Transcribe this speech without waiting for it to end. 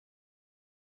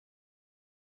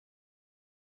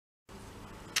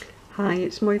Hi,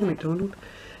 it's Moira McDonald.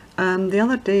 The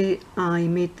other day I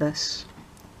made this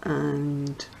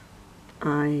and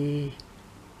I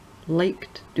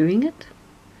liked doing it.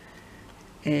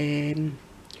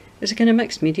 It's a kind of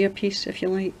mixed media piece, if you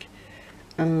like,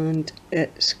 and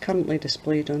it's currently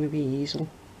displayed on a wee easel.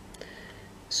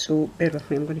 So bear with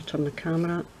me, I'm going to turn the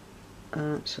camera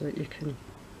so that you can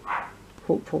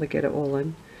hopefully get it all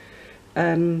in.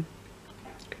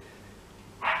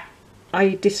 I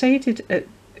decided it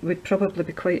would probably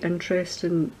be quite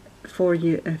interesting for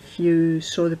you if you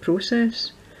saw the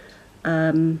process.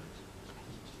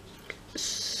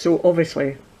 So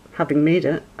obviously, having made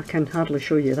it, I can hardly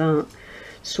show you that.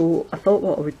 So I thought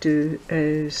what I would do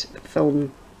is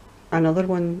film another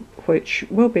one which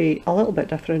will be a little bit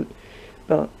different,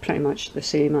 but pretty much the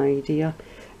same idea.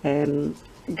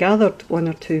 Gathered one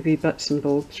or two wee bits and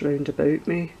bobs round about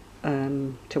me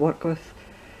to work with,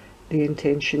 the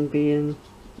intention being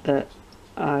that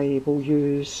I will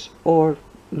use, or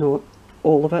not,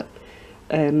 all of it.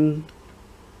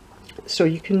 So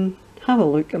you can have a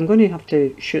look. I'm going to have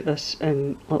to shoot this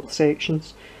in little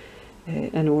sections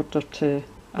in order to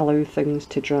allow things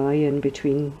to dry in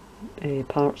between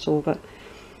parts of it.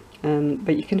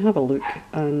 But you can have a look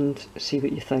and see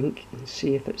what you think and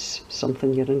see if it's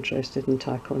something you're interested in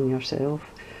tackling yourself.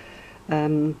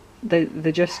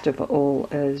 The gist of it all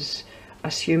is,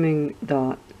 assuming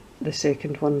that the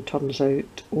second one turns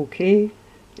out okay,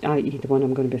 i.e. the one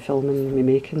I'm going to be filming and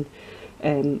remaking,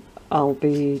 I'll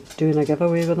be doing a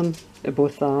giveaway with them,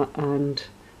 both that and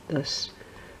this,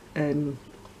 on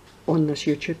this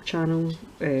YouTube channel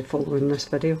following this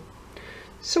video.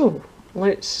 So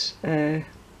let's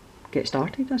get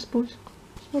started, I suppose.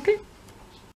 Okay.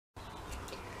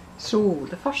 So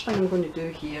the first thing I'm going to do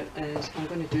here is I'm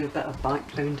going to do a bit of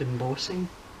background embossing.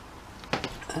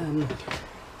 And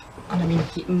I mean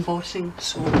heat embossing,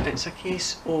 so it's a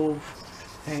case of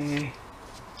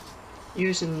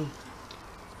using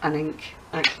an ink.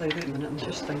 Actually, wait a minute, I'm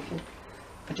just thinking.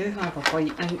 I do have a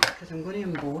white ink because I'm going to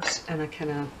emboss in a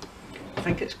kind of, I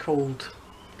think it's called,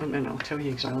 I don't know, I'll tell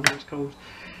you exactly what it's called.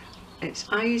 It's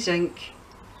Eyes Ink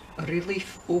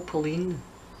Relief Opaline.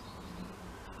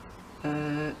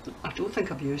 I don't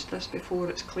think I've used this before.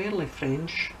 It's clearly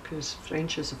French, because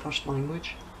French is the first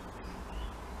language.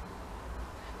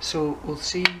 So we'll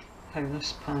see how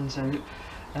this pans out,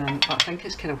 but I think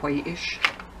it's kind of whitish,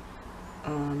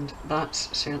 and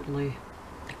that's certainly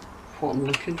what I'm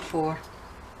looking for,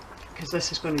 because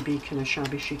this is going to be kind of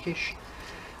shabby chicish.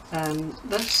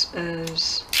 This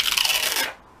is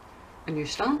a new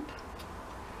stamp.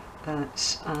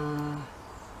 It's a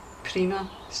Prima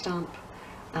stamp,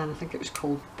 and I think it was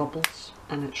called Bubbles,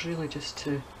 and it's really just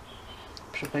to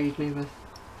provide me with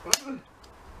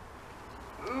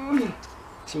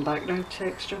some background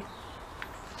texture.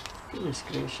 Goodness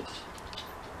gracious.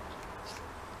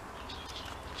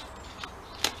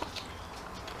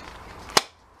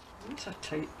 That's a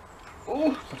tight...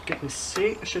 Oh, for goodness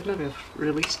sake, I should maybe have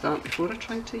released that before I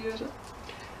tried to use it.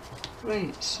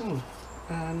 Right, so...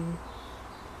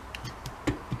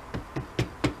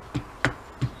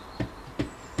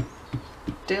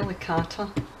 Delicata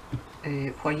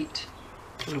white,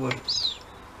 in other words,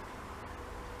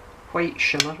 white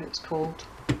shimmer it's called.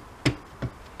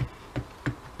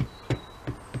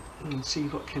 And we'll see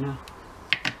what kind of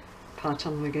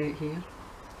pattern we get here.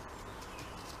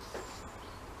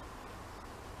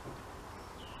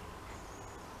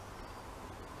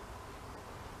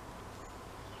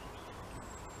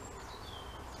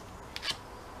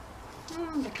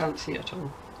 And I can't see it at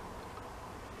all.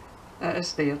 It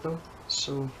is there though,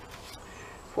 so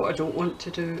what I don't want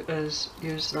to do is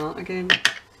use that again.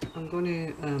 I'm going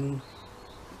to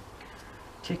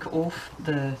take it off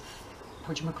the,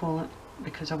 what do you call it,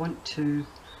 because I want to,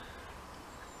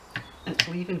 it's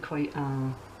leaving quite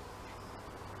an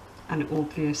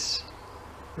obvious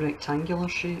rectangular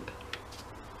shape,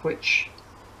 which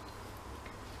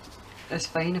is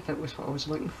fine if it was what I was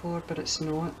looking for, but it's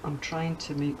not. I'm trying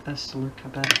to make this look a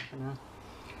bit kind of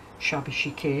shabby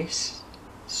chic-esque,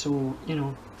 so you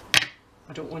know,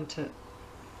 I don't want it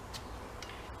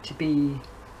to be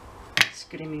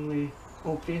screamingly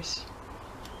obvious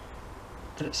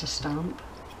that it's a stamp.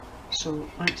 So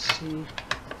let's see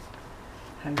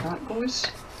how that goes.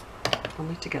 I'll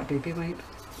need to get a baby wipe.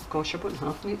 Gosh, I wouldn't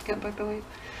have need to get a baby wipe.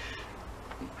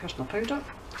 Here's my powder,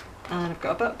 and I've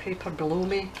got a bit of paper below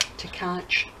me to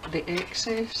catch the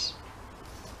excess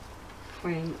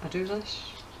when I do this.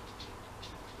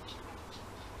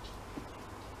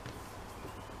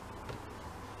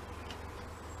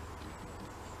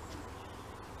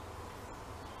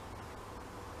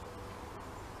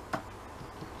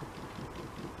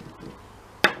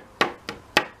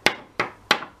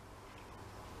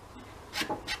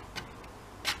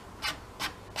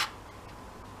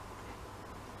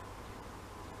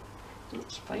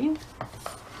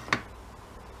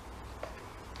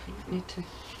 I need to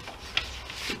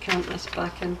decant this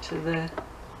back into the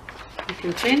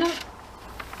container.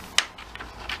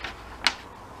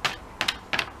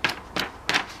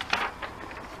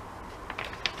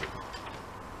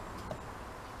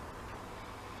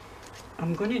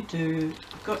 I'm going to do,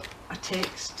 I've got a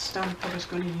text stamp I was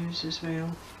going to use as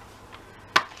well,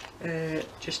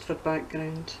 just for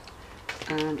background,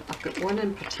 and I've got one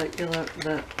in particular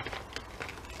that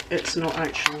it's not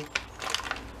actual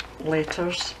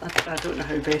letters. I don't know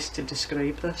how best to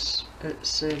describe this.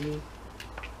 It's it's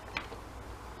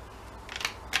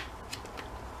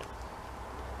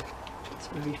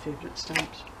one of my favourite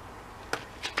stamps.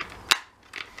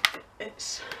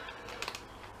 It's,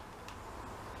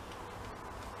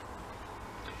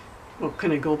 well,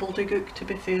 kind of gobbledygook, to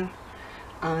be fair,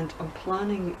 and I'm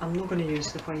planning, I'm not going to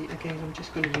use the white again, I'm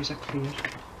just going to use a clear,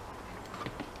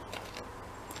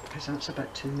 because that's a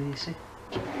bit too messy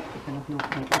and I've not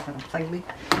got over a thingy.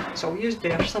 So I'll use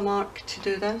Versamark to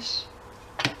do this,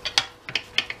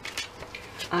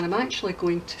 and I'm actually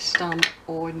going to stamp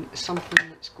on something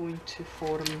that's going to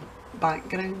form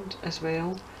background as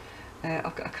well.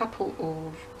 I've got a couple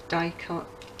of die cut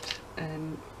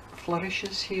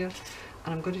flourishes here,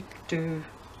 and I'm going to do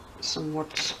some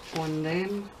words on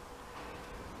them,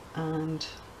 and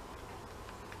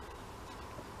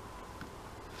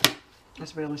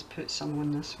as well as put some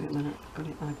on this. Wait a minute, I'm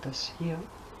going to add this here,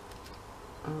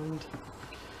 and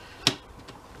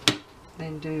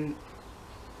then do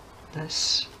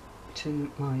this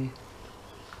to my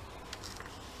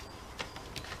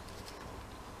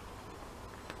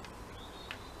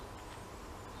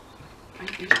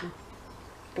use my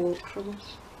block for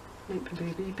this. Might be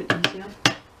a wee bit easier.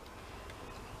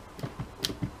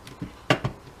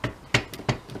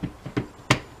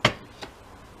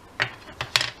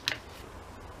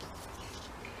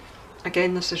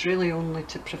 Again, this is really only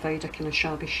to provide a kind of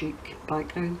shabby chic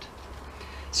background,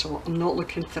 so I'm not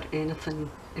looking for anything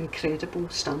incredible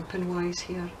stamping wise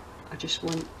here. I just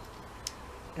want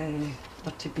there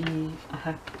to be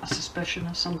a suspicion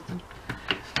of something,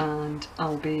 and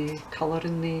I'll be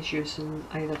colouring these using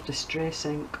either Distress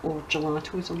ink or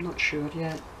gelatos, I'm not sure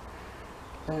yet.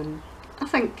 I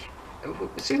think,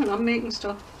 see, when I'm making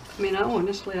stuff, I mean, I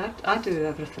do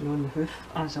everything on the hoof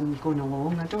as I'm going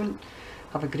along. I don't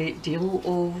have a great deal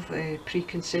of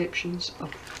preconceptions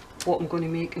of what I'm going to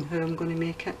make and how I'm going to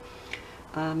make it.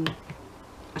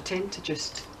 I tend to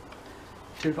just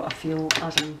do what I feel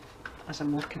as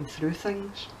I'm working through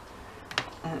things.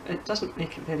 It doesn't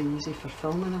make it very easy for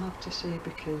filming, I have to say,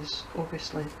 because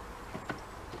obviously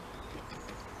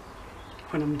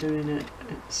when I'm doing it,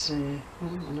 it's oh,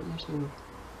 wait a minute, there's no.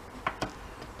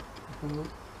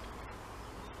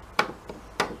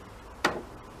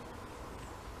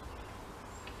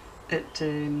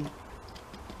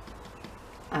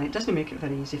 It doesn't make it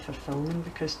very easy for filming,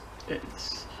 because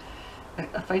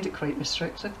I find it quite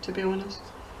restrictive, to be honest,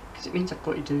 because it means I've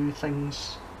got to do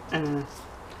things in a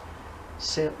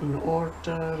certain order,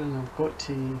 and I've got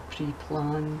to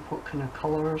pre-plan what kind of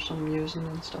colours I'm using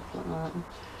and stuff like that. And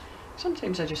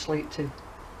sometimes I just like to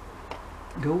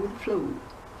go with the flow,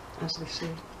 as they say.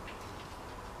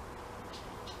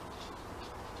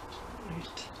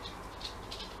 Right.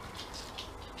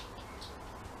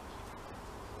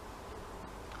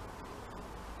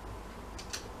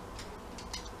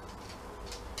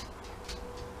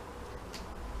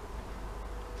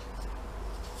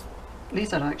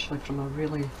 These are actually from a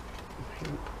really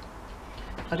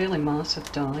massive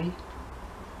die.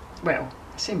 Well,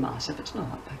 I say massive, it's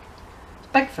not that big. It's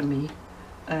big for me.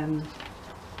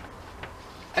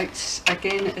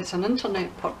 It's an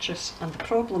internet purchase, and the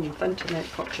problem with internet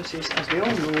purchases, as we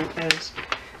all know, is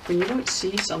when you don't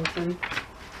see something,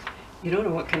 you don't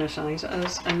know what kind of size it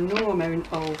is, and no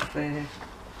amount of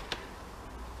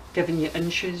giving you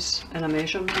inches in a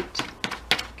measurement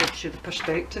gives you the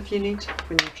perspective you need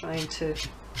when you're trying to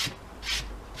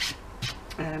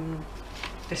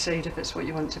decide if it's what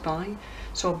you want to buy.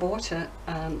 So I bought it,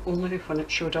 and only when it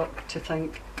showed up to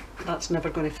think that's never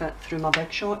going to fit through my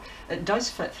big shot. It does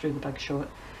fit through the big shot,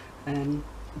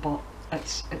 but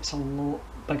it's a lot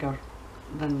bigger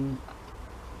than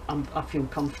I feel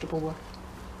comfortable with.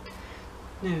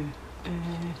 Now,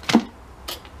 I'm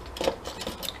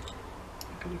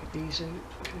going to get these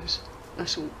out because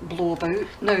this will blow about.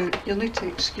 Now, you'll need to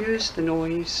excuse the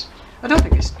noise. I don't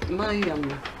think it's my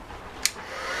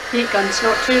heat gun's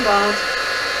not too bad.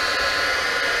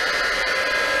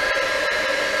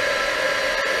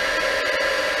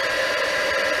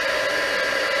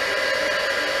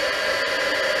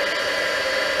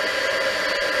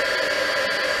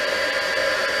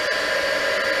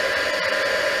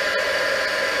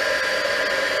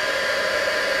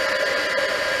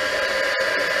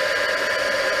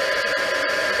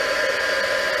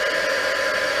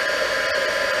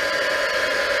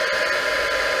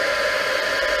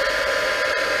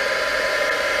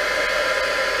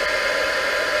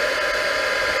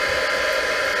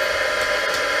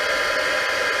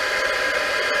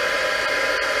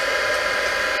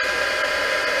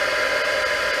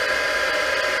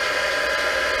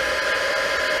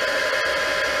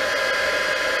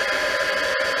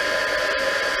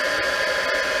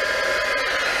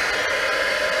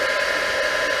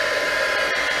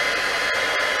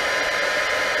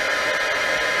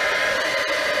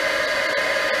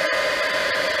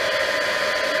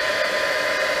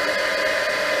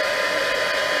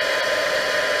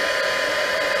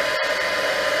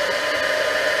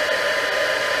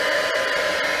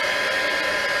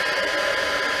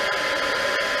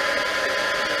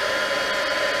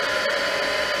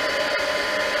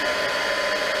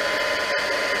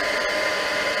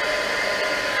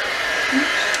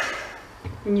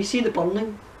 and you see the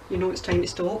burning, you know it's time to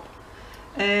stop.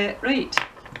 Right,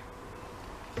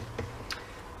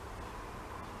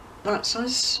 that's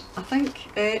us, I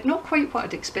think. Not quite what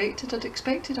I'd expected. I'd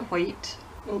expected a white,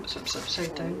 oops, it's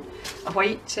upside down, a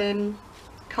white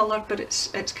colour, but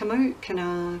it's come out kind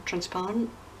of transparent.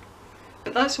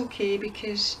 But that's okay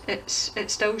because it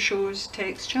still shows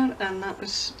texture, and that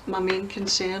was my main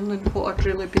concern and what I'd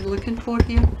really been looking for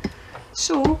here.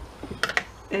 So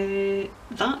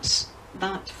that's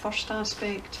that first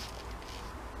aspect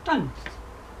done.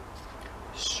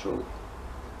 So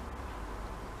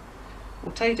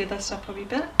we'll tidy this up a wee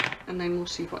bit and then we'll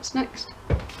see what's next.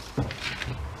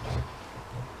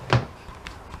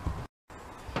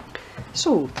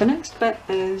 So the next bit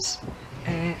is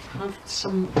have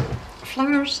some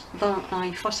flowers that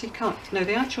I fussy cut. Now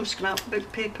the actual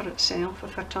scrapbook paper itself,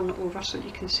 if I turn it over so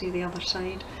you can see the other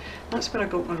side, that's where I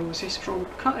got my roses from.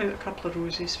 Cut out a couple of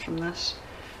roses from this,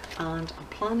 and I'm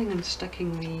planning on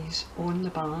sticking these on the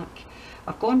back.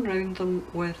 I've gone round them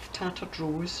with tattered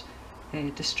rose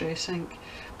distress ink,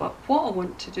 but what I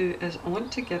want to do is I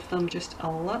want to give them just a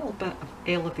little bit of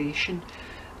elevation,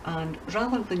 and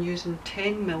rather than using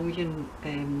 10 million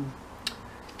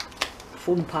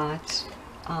foam pads,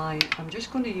 I'm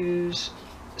just going to use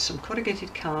some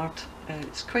corrugated card.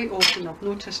 It's quite often, I've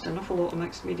noticed an awful lot of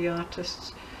mixed media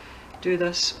artists do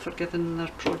this for giving their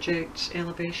projects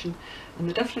elevation, and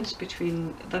the difference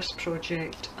between this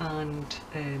project and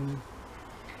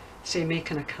say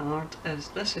making a card is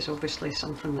this is obviously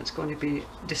something that's going to be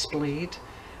displayed.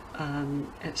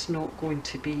 It's not going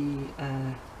to be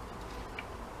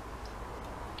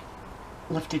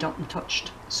lifted up and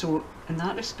touched, so in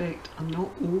that respect I'm not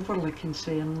overly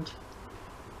concerned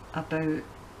about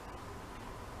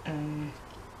you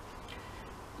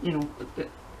know,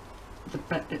 the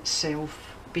bit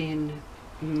itself being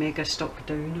mega stuck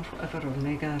down or whatever, or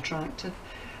mega attractive.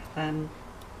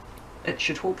 It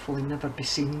should hopefully never be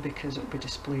seen because it'll be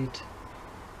displayed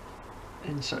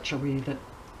in such a way that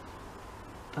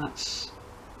that's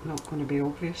not going to be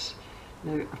obvious.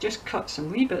 Now I've just cut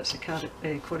some wee bits of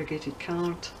corrugated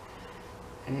card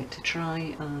to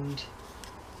try, and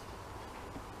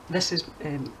this is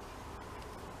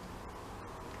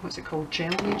what's it called,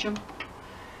 gel medium,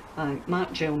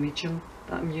 matte gel medium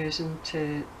that I'm using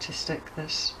to stick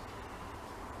this,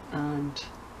 and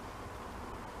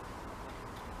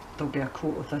there'll be a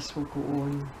coat of this will go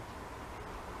on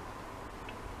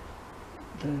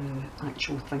the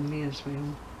actual thingy as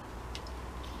well,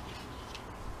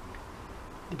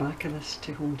 the back of this,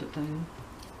 to hold it down.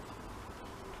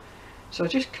 So I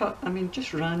just cut, I mean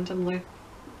just randomly,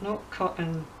 not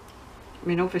cutting, I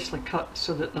mean obviously cut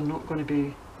so that they're not going to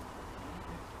be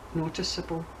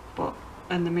noticeable, but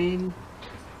in the main,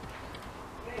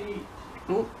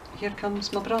 oh, here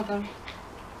comes my brother.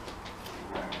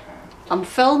 I'm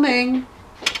filming.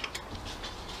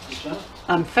 What's that?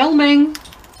 I'm filming.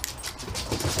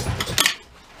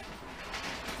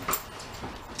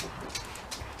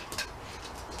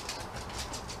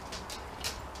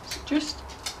 Just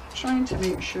trying to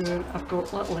make sure I've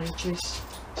got little edges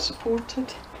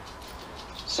supported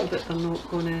so that they're not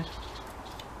going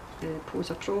to pose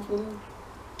a problem.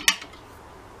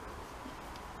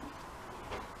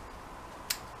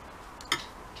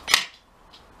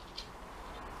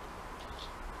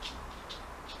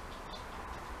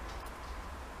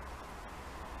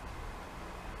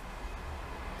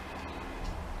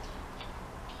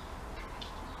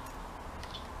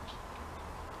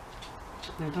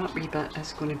 Now that wee bit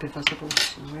is going to be visible,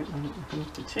 so right now I'm going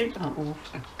to take that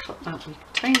off and cut that wee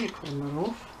tiny corner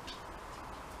off.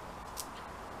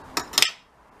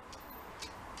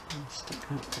 And stick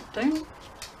that bit down.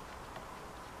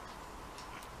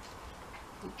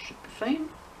 That should be fine.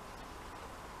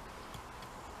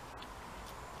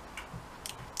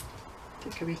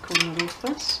 Take a wee corner off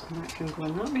this, and that can go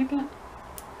in that wee bit.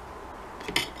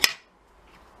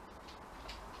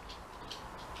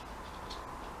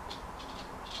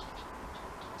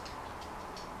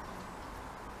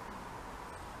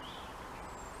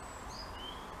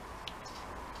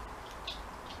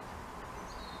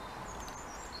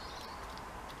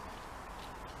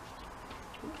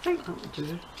 I think that will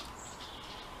do.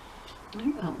 I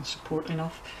think that will support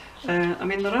enough. I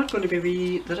mean there are going to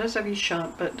be there is a wee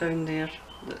sharp bit down there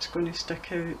that's going to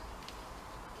stick out.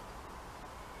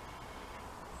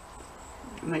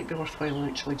 It might be worthwhile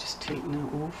actually just taking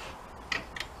that off.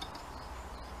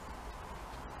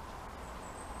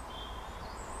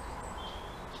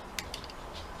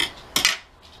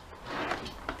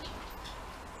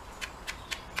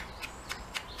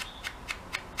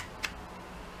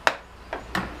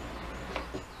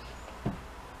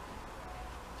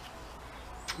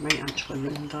 Might actually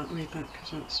round that wee bit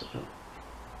because that's a bit...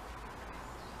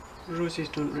 Roses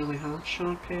don't really have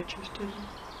sharp edges, do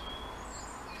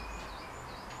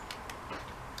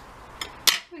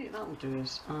they? Right, that'll do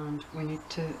us, and we need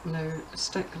to now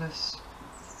stick this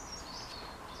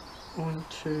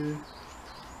onto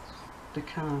the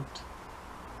card.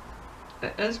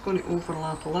 It is going to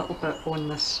overlap a little bit on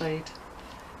this side,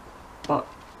 but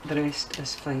the rest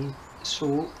is fine.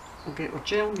 So we'll get our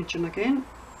gel medium again.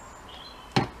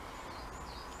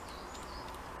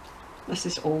 This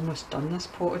is almost done, this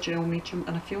pot of gel medium,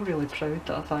 and I feel really proud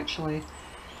that I've actually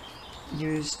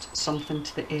used something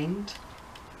to the end.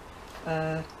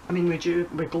 I mean,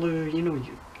 with glue, you know,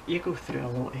 you go through a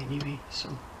lot anyway,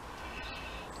 so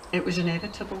it was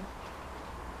inevitable.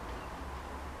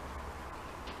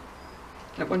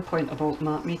 At one point I bought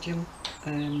matte medium,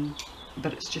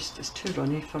 but it's too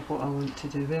runny for what I want to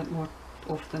do with it more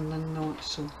often than not,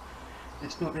 so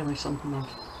it's not really something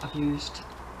I've used.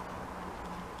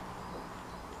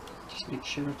 Just make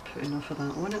sure I put enough of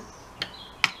that on it.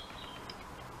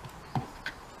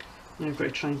 Now I've got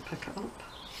to try and pick it up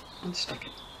and stick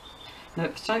it. Now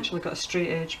it's actually got a straight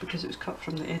edge because it was cut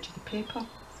from the edge of the paper,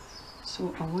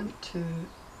 so I want to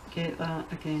get that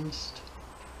against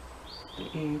the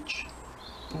edge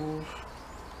of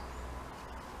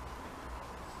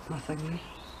my thingy,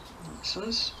 like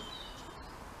so.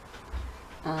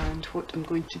 And what I'm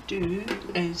going to do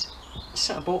is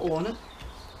set a bottle on it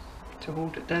to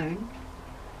hold it down.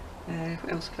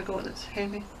 What else have I got that's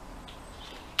heavy?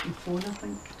 My phone, I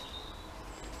think.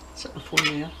 Set my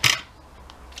phone there,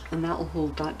 and that'll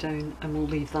hold that down, and we'll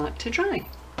leave that to dry.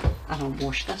 And I'll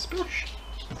wash this brush.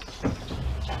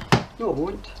 No, I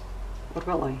won't. Or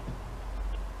will I?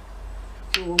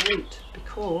 No, I won't,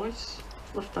 because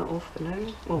lift that off for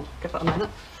now. Well, give it a minute.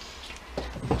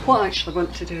 What I actually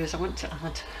want to do is I want to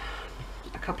add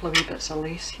a couple of wee bits of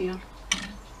lace here.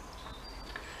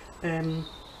 I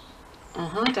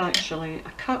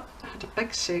had a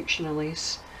big section of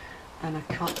lace, and I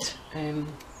cut it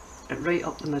right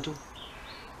up the middle.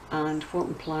 And what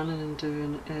I'm planning on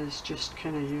doing is just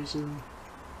kind of using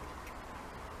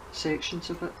sections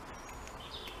of it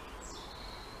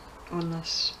on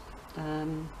this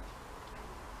to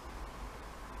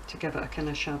give it a kind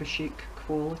of shabby chic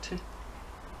quality.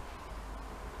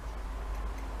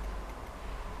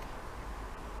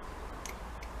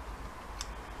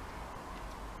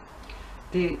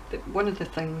 One of the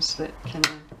things that kind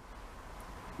of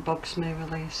bugs me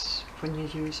with lace when you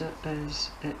use it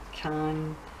is it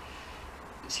can,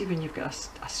 see when you've got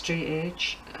a straight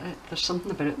edge, there's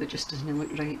something about it that just doesn't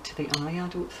look right to the eye, I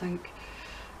don't think.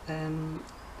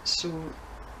 So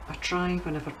I try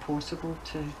whenever possible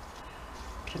to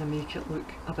kind of make it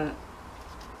look a bit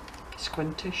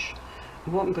squintish.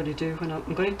 And what I'm going to do when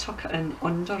I'm going to tuck it in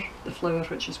under the flower,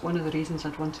 which is one of the reasons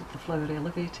I'd wanted the flower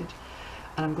elevated,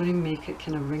 and I'm going to make it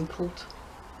kind of wrinkled,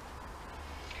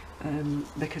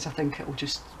 because I think it will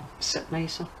just sit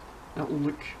nicer, it will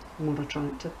look more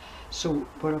attractive. So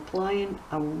we're applying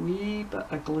a wee bit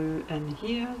of glue in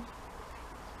here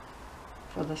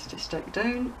for this to stick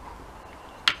down,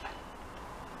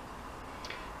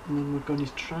 and then we're going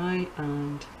to try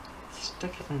and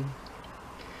stick it in.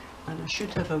 And I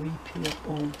should have a wee pair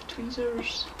of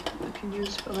tweezers I can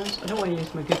use for this. I don't want to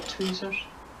use my good tweezers.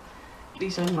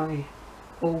 These are my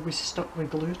always stuck with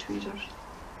glue tweezers.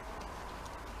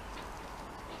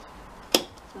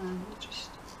 And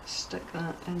just stick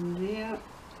that in there,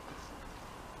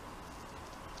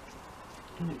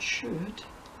 and it should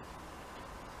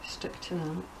stick to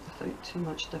that without too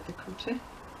much difficulty.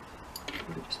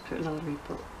 We'll just put another wee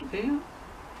pot there.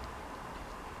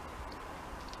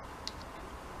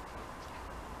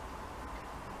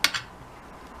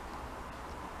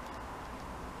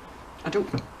 I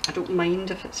don't mind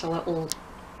if it's a little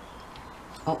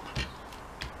up.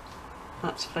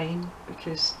 That's fine,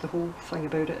 because the whole thing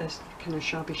about it is the kind of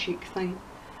shabby chic thing.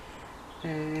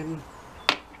 And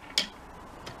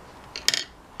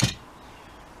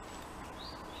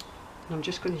I'm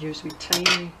just going to use wee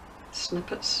tiny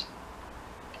snippets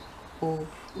of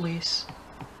lace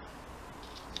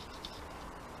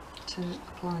to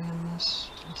apply in this.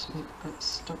 Just make it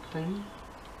stuck down.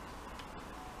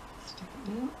 Stick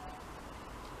it there.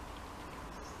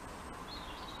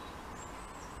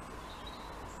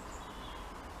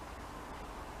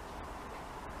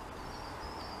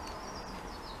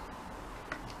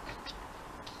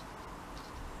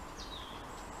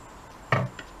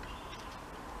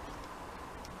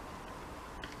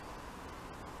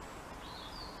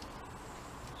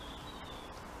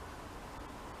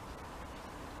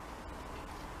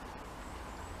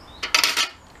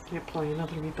 apply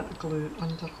another wee bit of glue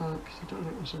under that because I don't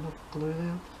think there's enough glue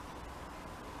there.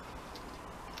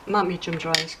 My medium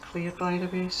dry is clear, by the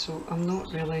way, so I'm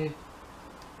not really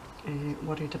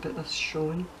worried about this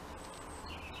showing.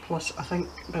 Plus I think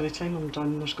by the time I'm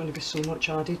done there's going to be so much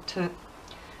added to it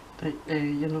that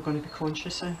you're not going to be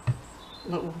conscious of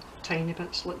little tiny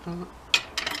bits like that.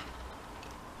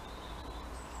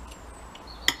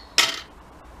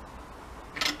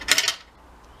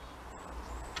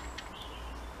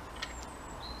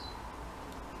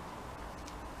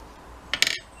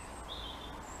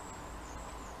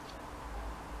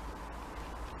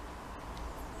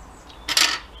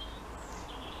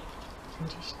 And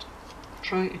just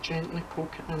try to gently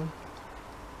poke it in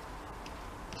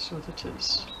so that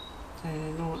it's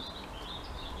not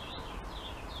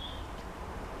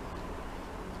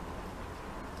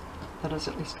there is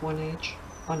at least one edge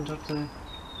under the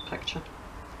picture.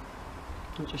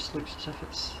 It just looks as if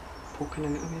it's poking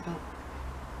out a wee bit.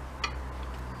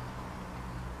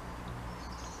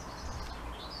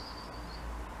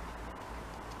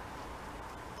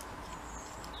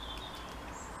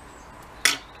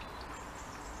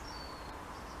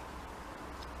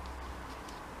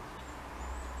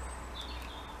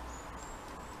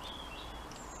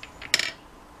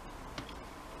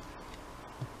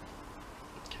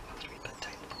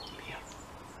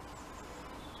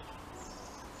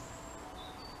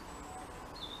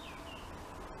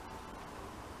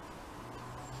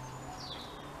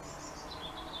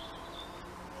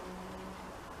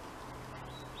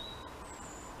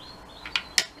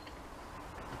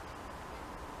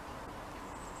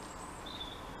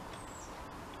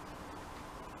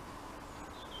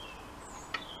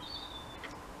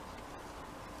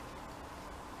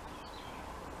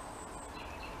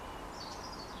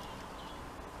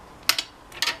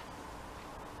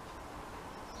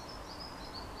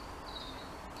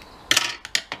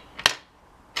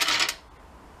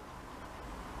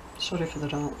 Sorry for the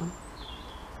rattling.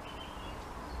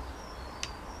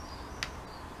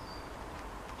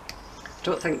 I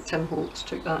don't think Tim Holtz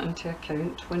took that into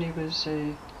account when he was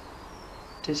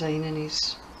designing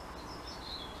his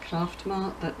craft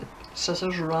mat, that the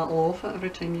scissors rattle off it every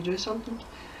time you do something.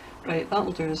 Right,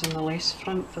 that'll do us in the lace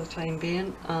front for the time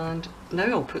being, and now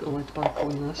I'll put the lid back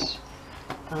on this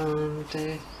and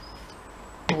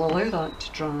I'll allow that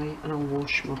to dry and I'll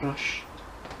wash my brush.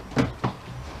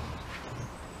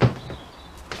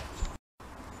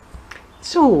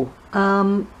 So,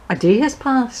 a day has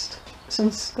passed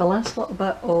since the last little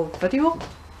bit of video.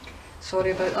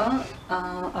 Sorry about that.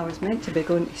 I was meant to be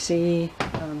going to see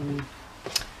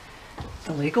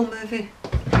the Lego movie,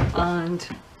 and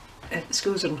the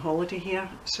schools are on holiday here,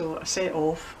 so I set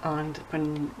off, and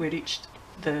when we reached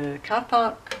the car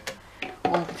park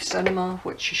or the cinema,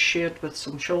 which is shared with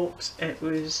some shops, it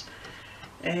was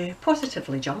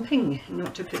positively jumping,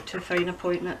 not to put too fine a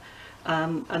point in it.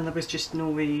 And there was just no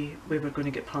way we were going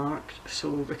to get parked, so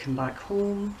we came back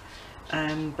home.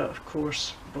 But of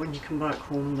course when you come back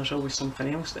home there's always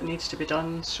something else that needs to be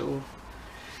done, so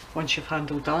once you've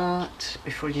handled that,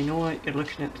 before you know it you're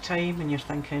looking at the time and you're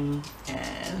thinking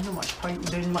there's not much point in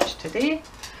doing much today,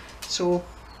 so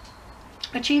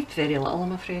achieved very little,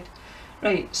 I'm afraid.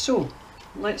 Right, so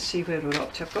let's see where we're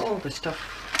up to. I've got all the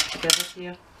stuff together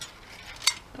here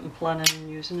that I'm planning on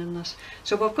using in this.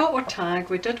 So we've got our tag,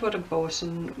 we did our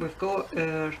embossing, we've got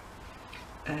our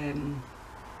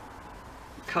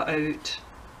cut out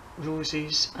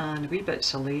roses and wee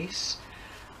bits of lace,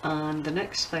 and the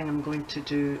next thing I'm going to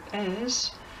do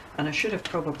is, and I should have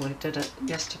probably did it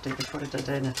yesterday before I did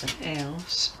anything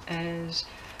else, is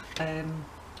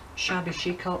Shabby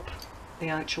Chic up the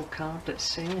actual card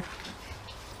itself.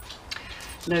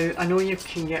 Now I know you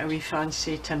can get a wee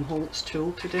fancy Tim Holtz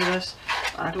tool to do this,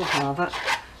 I don't have it,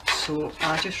 so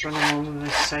I just run along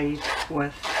this side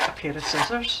with a pair of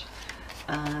scissors,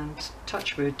 and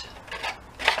touch wood,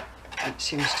 it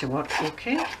seems to work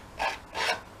okay.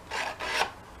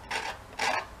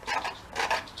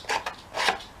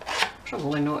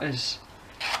 Probably not as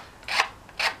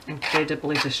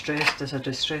incredibly distressed as a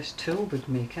distressed tool would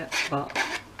make it, but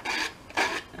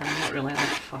I'm not really that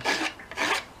fussed.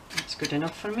 It's good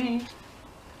enough for me.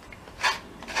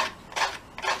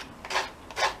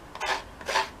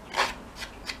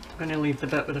 I'm going to leave the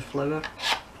bit with the flower.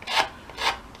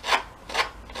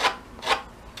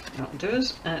 That'll do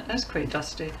us. It is quite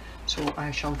dusty, so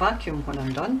I shall vacuum when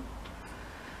I'm done.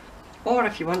 Or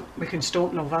if you want, we can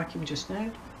stop and I'll vacuum just now.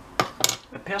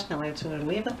 But personally I'd sooner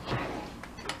leave it.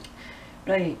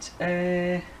 Right,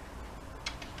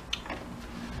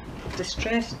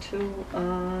 distress tool,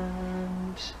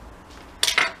 and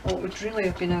well, it would really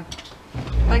have been a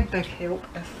big help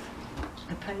if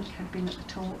the pink had been at the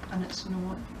top and it's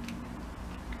not.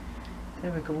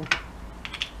 There we go.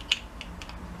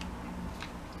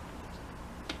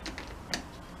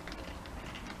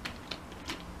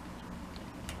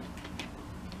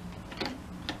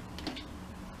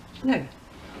 Now,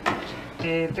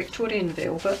 Victorian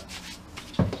velvet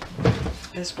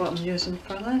is what I'm using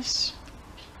for this.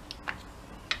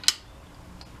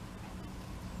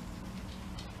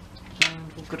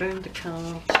 And we'll ground the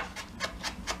card.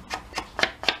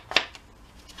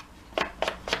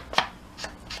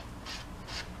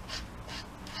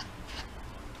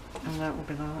 And that will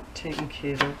be that taken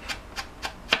care of.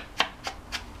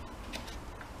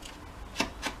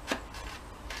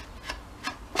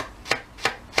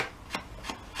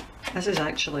 This is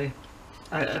actually,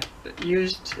 I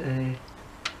used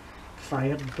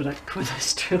fired brick with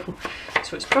this tool,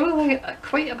 so it's probably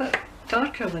quite a bit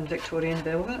darker than Victorian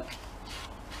velvet,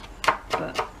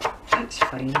 but it's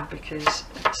fine because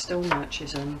it still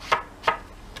matches in.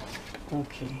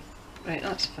 Okay, right,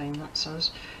 that's fine, that's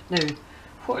us. Now,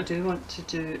 what I do want to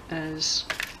do is,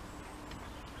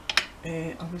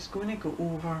 I was going to go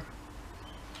over,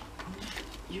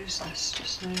 use this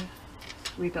just now,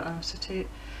 a wee bit of acetate.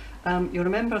 You'll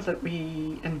remember that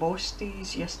we embossed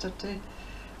these yesterday,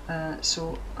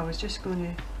 so I was just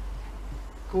going to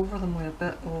go over them with a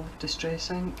bit of distress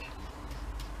ink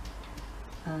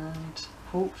and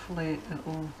hopefully it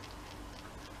will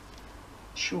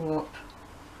show up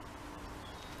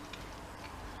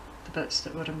the bits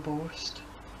that were embossed.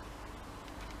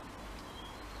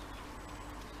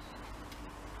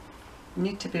 You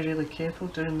need to be really careful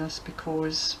doing this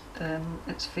because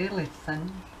it's fairly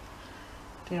thin,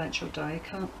 the actual die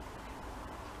cut,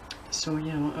 so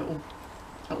you know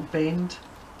it'll bend,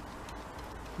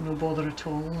 no bother at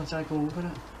all as I go over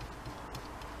it,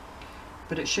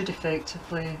 but it should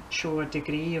effectively show a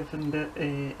degree of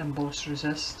emboss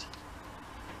resist,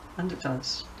 and it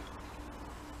does.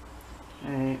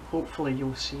 Hopefully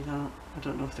you'll see that. I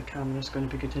don't know if the camera is going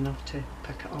to be good enough to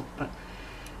pick it up, but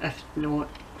if not,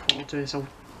 what I'll do is I'll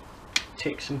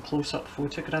take some close-up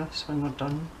photographs when we're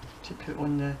done to put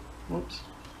on the, whoops,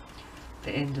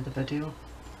 the end of the video.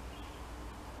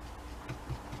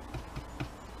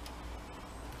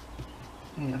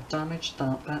 Yeah, I've damaged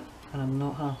that bit and I'm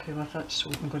not happy with it,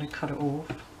 so I'm going to cut it off.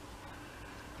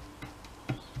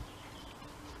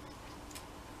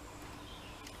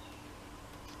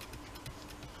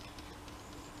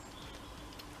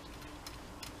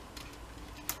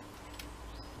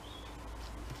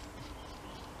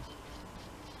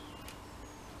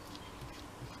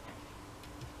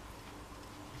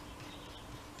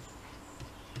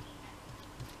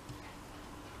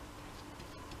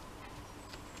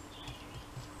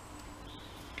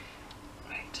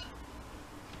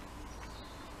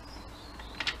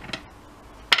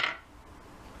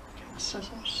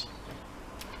 Scissors.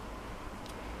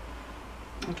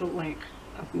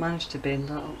 I've managed to bend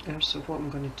that up there, so what I'm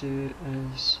going to do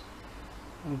is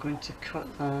I'm going to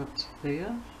cut that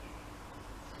there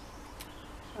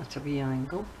at a wee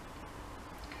angle.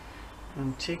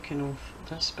 I'm taking off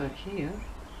this bit here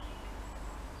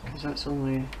because that's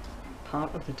only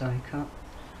part of the die cut,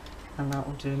 and that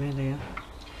will do me there.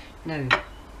 Now,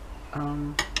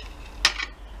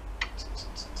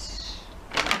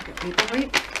 get paper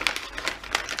weight.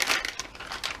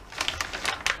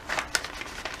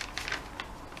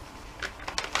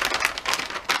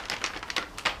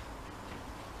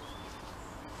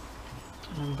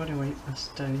 I'm going to wipe this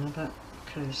down a bit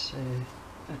because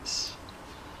it's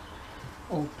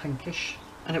all pinkish,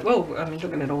 and it will, I mean,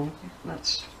 don't get me wrong,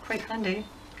 that's quite handy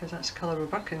because that's the colour we're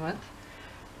working with,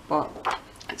 but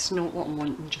it's not what I'm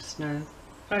wanting just now.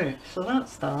 Right, so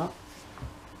that's that.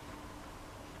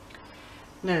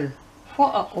 Now,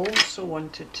 what I also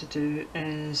wanted to do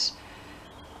is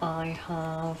I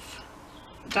have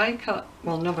die cut,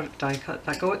 well, never die cut,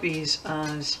 I got these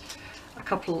as a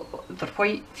couple, they're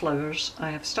white flowers.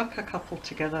 I have stuck a couple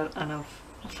together and I've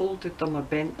folded them or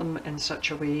bent them in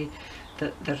such a way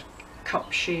that they're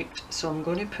cup shaped, so I'm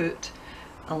going to put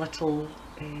a little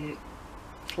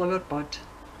flower bud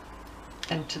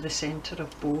into the centre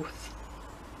of both.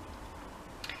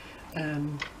 I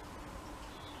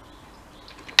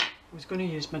was going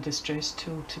to use my distress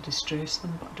tool to distress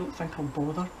them, but I don't think I'll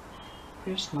bother.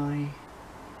 Where's my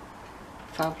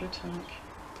fabric tank?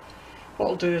 What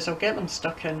I'll do is I'll get them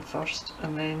stuck in first,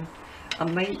 and then I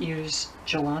might use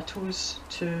gelatos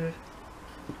to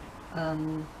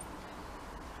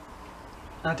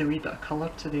add a wee bit of colour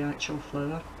to the actual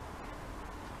flower.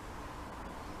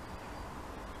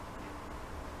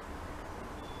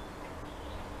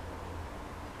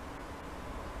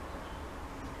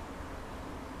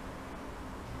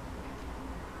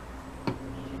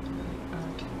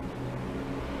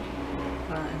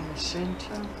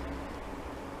 centre.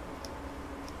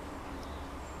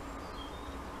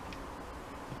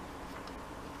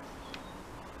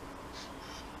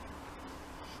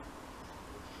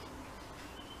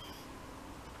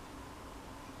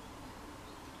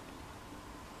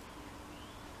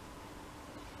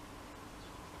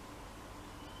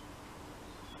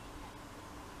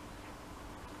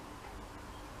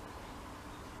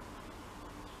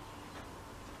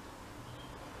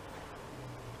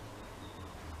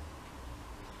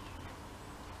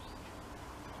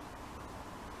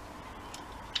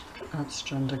 Add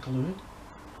strand of glue.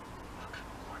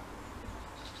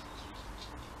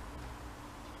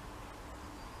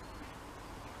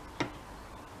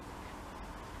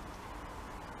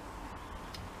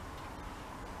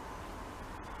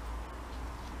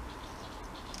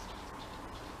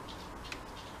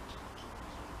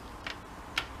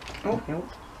 Oh, help.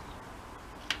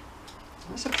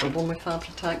 That's a problem with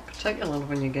fabric tack, particularly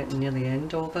when you're getting near the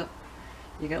end of it.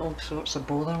 You get all sorts of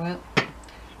bother with it.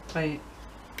 Right,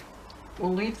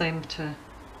 we'll leave them to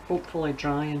hopefully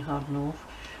dry and harden off.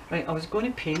 Right, I was going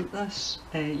to paint this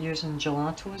using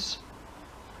gelatos.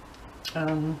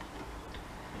 Let me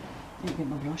get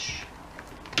my brush.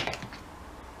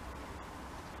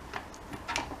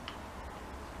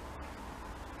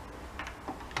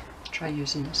 Try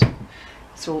using this.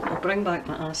 So I'll bring back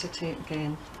my acetate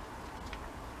again,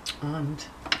 and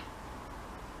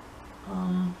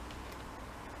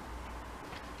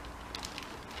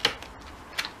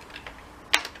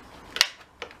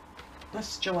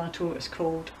this gelato is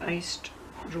called Iced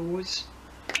Rose.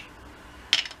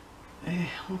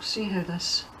 We'll see how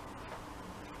this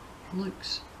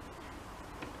looks.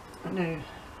 Now,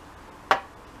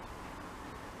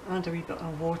 add a wee bit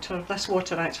of water. This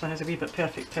water actually has a wee bit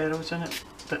Perfect Pearls in it,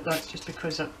 but that's just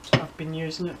because I've been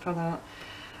using it for that.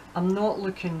 I'm not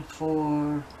looking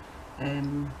for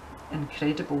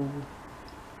incredible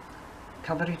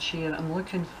coverage here. I'm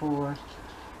looking for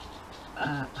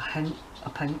a hint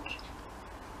of pink.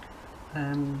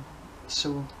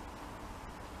 So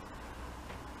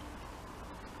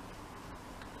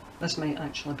this might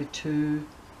actually be too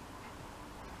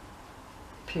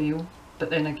pale, but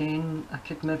then again I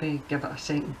could maybe give it a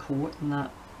second coat and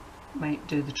that might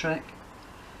do the trick,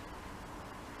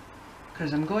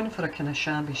 because I'm going for a kind of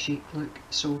shabby chic look,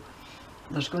 so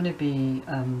there's going to be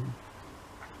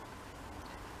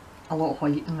a lot of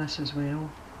white in this as well.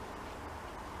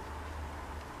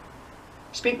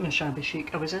 Speaking of shabby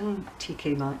chic, I was in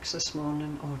TK Maxx this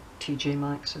morning, or TJ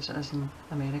Maxx as it is in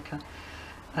America,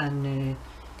 and they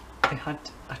had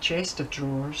a chest of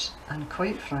drawers, and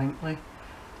quite frankly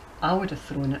I would have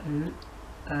thrown it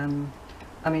out.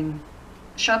 I mean,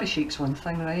 shabby chic's one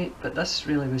thing, right, but this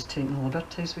really was taking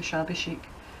liberties with shabby chic.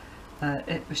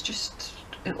 It was just,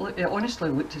 it honestly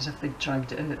looked as if they'd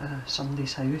dragged it out of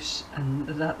somebody's house, and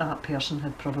that person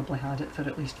had probably had it for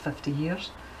at least 50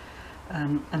 years.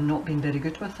 And not been very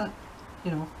good with it.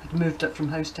 You know, I'd moved it from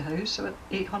house to house about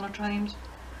 800 times.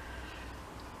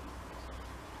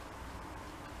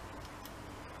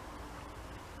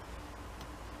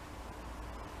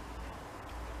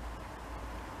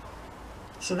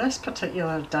 So this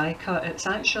particular die cut, it's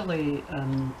actually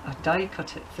I die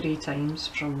cut it 3 times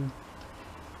from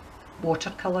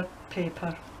watercolour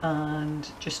paper and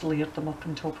just layered them up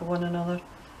on top of one another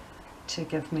to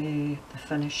give me the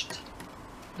finished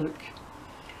look.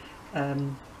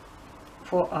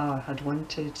 What I had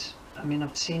wanted, I mean,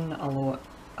 I've seen a lot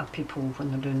of people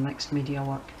when they're doing mixed media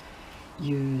work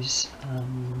use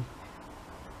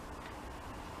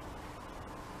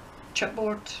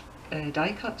chipboard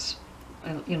die cuts,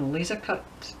 you know, laser cut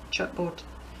chipboard.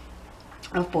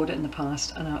 I've bought it in the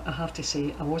past, and I have to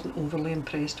say I wasn't overly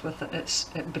impressed with it.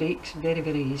 It breaks very,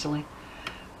 very easily.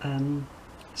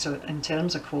 So in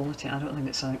terms of quality, I don't think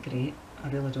it's that great. I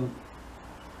really don't.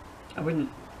 I wouldn't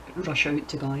rush out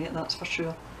to buy it, that's for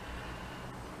sure.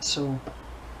 So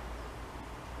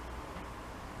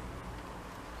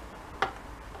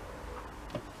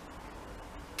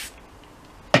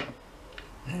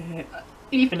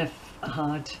even if I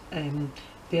had,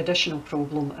 the additional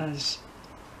problem is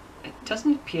it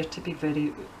doesn't appear to be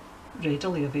very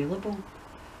readily available.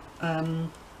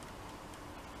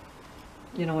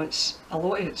 You know, it's a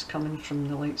lot of it's coming from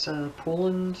the likes of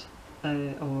Poland or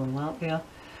Latvia,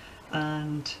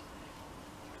 and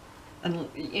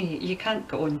you can't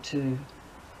go onto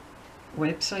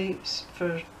websites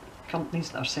for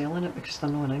companies that are selling it because they're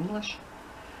not in English.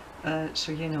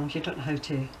 So you know, you don't know how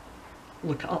to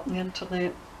look it up on the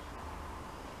internet.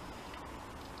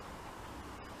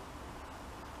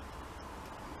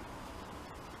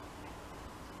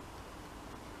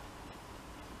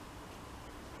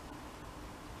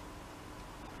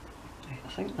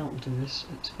 think that'll do this.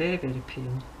 It's very, very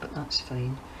pale, but that's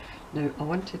fine. Now I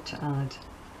wanted to add,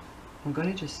 I'm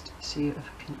going to just see if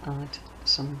I can add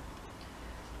some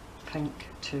pink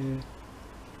to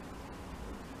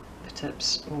the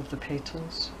tips of the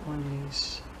petals on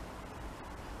these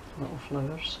little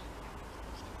flowers.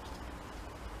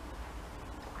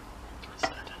 Let's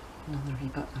add another wee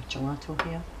bit of gelato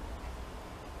here.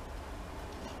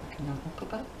 Thicken that up a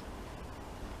bit.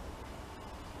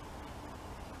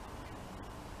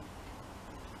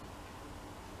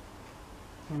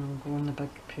 And I'll go on the big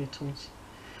petals.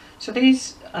 So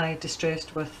these I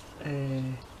distressed with,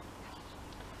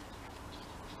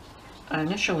 I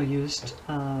initially used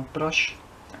a brush,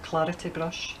 a clarity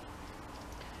brush.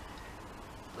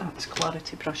 That's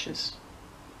Clarity brushes,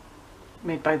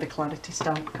 made by the Clarity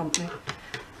Stamp Company.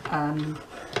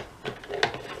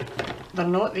 They're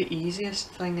not the easiest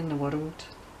thing in the world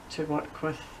to work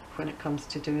with when it comes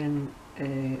to doing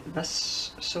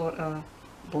this sort of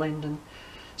blending.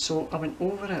 So I went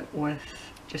over it with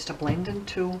just a blending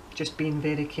tool, just being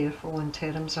very careful in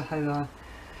terms of how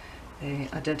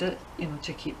I did it, you know,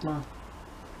 to keep my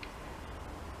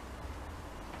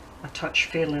touch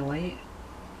fairly light.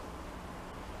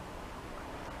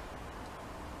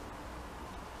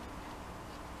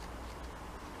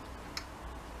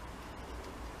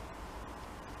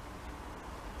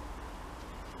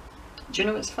 Do you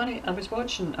know what's funny? I've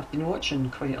been watching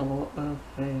quite a lot of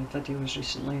videos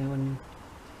recently on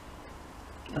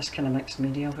this kind of mixed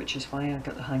media, which is why I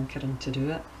got the hankering to do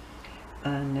it.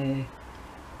 And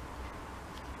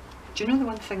do you know the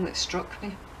one thing that struck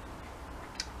me?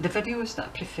 The videos that I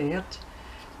preferred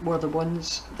were the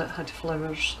ones that had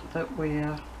flowers that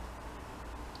were,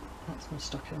 that's not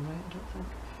stuck in right, I don't think,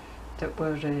 that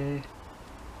were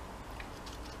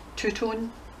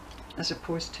two-tone as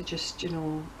opposed to just, you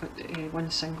know,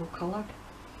 one single colour.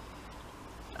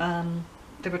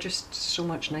 They were just so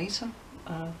much nicer.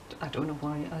 I don't know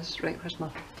why it is. Right, where's my,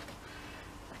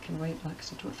 I can wipe that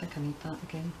because I don't think I need that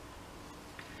again.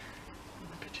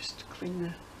 Maybe just clean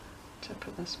the tip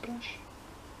of this brush.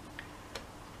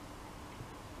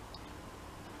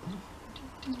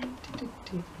 Right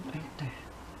now,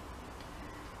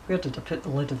 where did I put the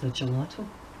lid of the gelato?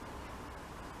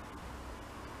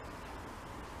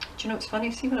 Do you know what's funny?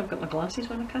 See when I've got my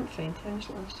glasses on, I can't find things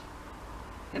like this.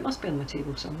 It must be on my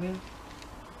table somewhere.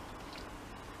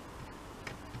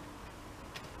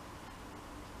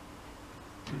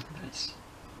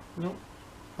 Nope,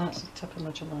 that's the tip of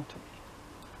my gelato.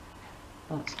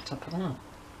 That's the tip of that.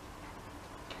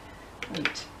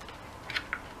 Right.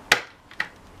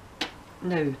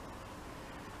 Now,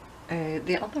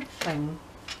 the other thing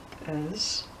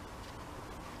is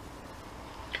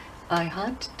I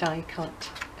had die cut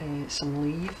some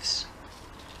leaves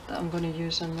that I'm going to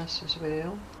use in this as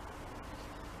well.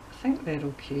 I think they're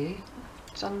okay.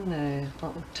 I've done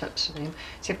little tips of them.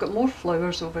 See, I've got more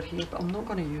flowers over here, but I'm not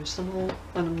going to use them all,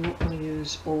 and I'm not going to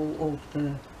use all of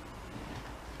the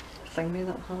thingy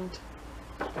that I had.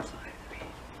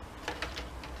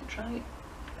 Try it.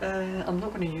 I'm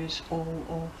not going to use all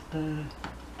of the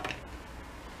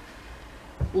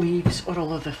leaves or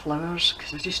all of the flowers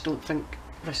because I just don't think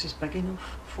this is big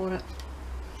enough for it.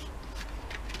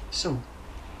 So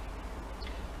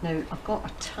now I've got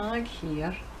a tag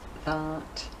here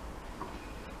that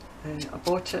I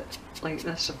bought it like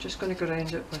this. I'm just going to go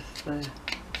around it with the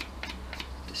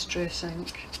distress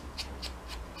ink.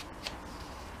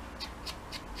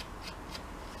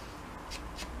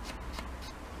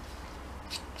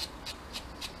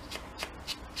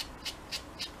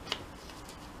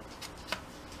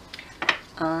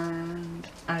 And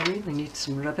I really need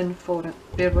some ribbon for it.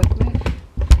 Bear with me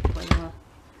while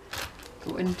I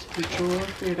go into the drawer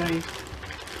where I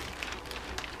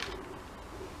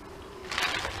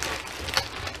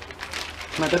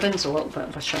my ribbon's a little bit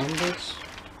of a shambles.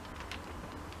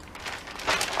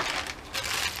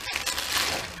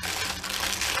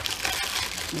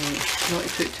 Not to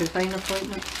put too fine a point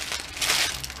in it.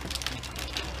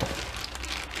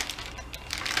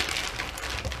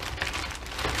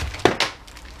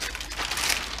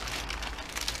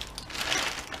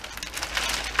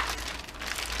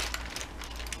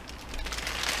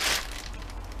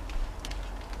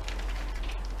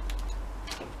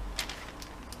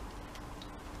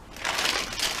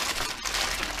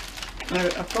 Now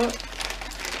I've got,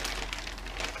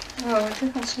 oh, I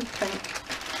think that's some pink.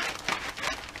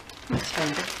 Let's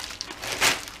find it.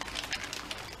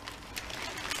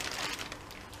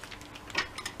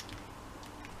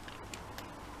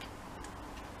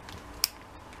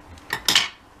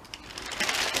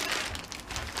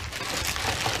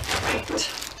 Right.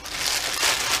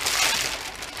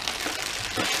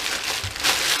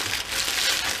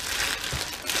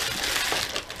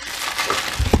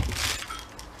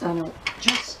 then I'll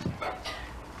just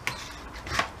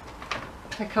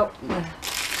pick up the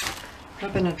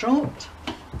ribbon I dropped.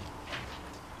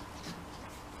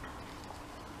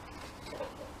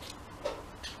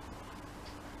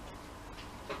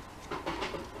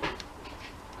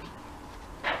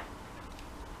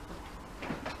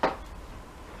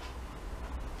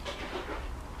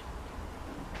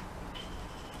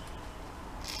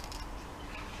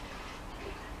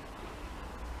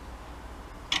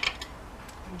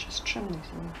 And just trim these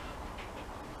off.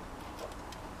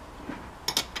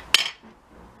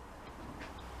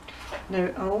 Now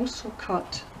I also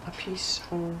cut a piece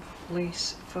of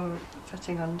lace for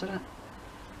fitting under it,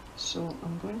 so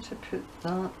I'm going to put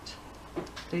that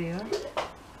there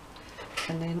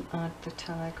and then add the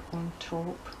tag on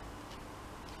top.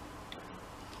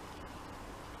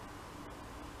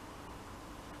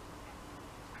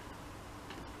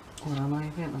 Or am I?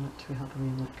 Wait a minute to have a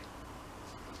wee look.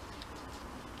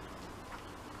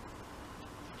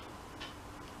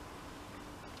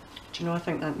 Do you know, I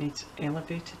think that needs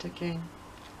elevated again.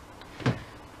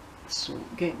 So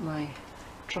get my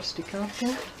trusty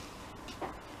cardboard.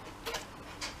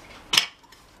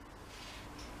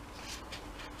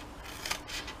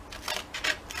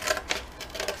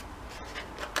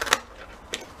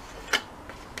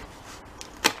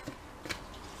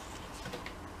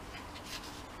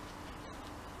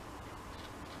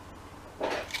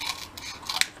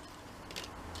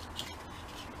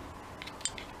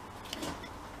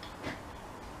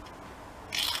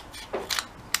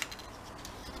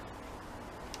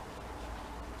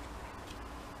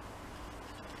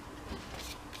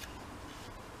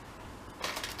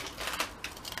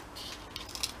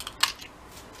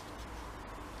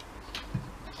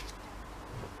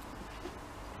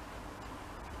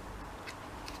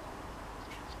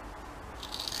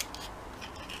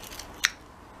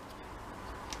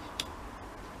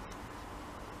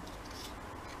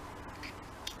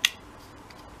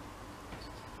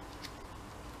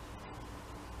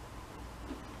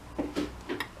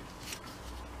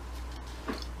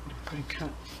 I'm going to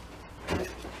cut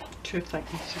 2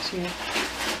 thicknesses here.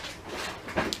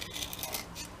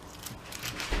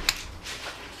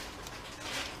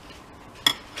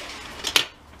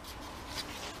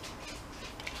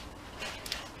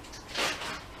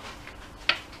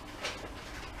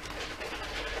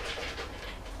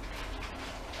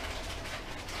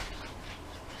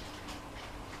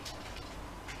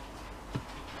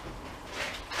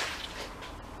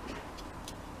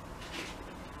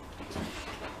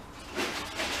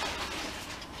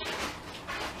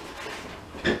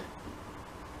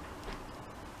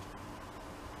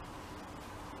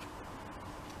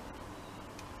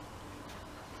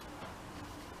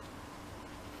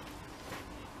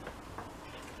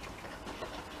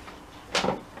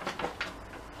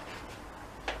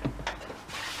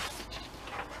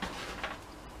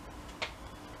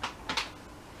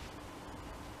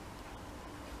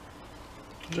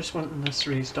 I'm just wanting this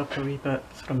raised up a wee bit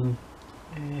from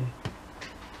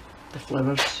the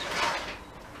flowers,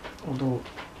 although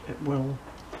it will.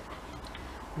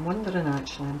 I'm wondering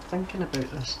actually, I'm thinking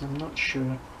about this and I'm not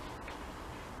sure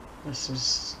this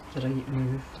is the right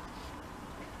move.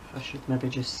 I should maybe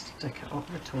just stick it up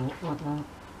the top like that.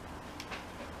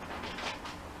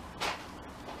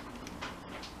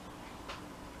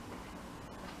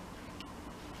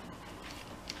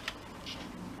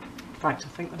 In fact, I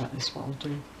think that is what I'll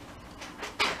do.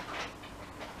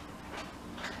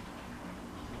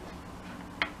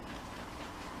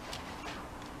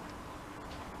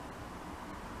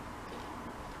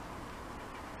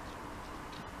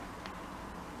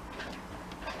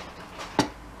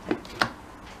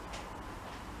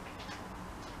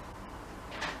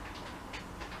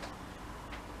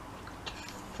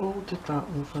 Folded that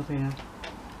over there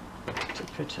to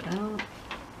put it out,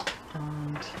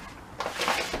 and I'm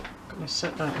going to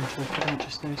set that on top of that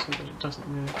just now so that it doesn't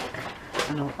move,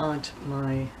 and I'll add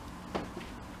my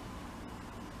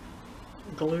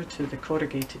glue to the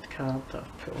corrugated card that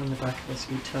I've put on the back of this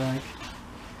wee tag.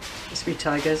 This wee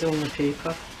tag is only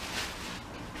paper,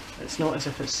 it's not as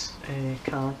if it's a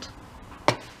card.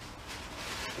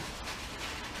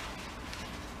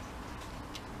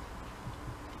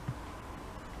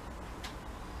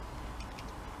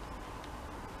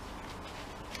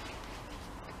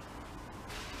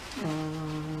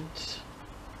 And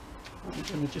what I'm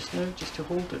doing just now, just to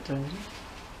hold it down,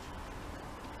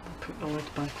 I'll put the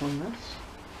lid back on this.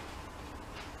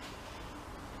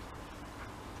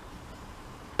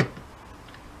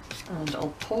 And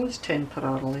I'll pause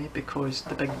temporarily because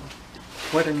the big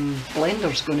whirring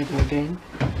blender's going to go again.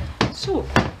 So,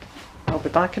 I'll be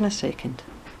back in a second.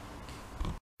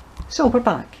 So we're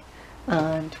back,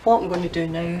 and what I'm going to do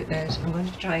now is I'm going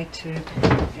to try to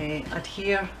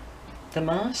adhere the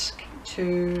mask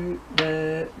to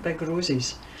the big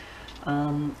roses.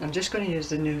 I'm just going to use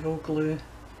the Nouveau glue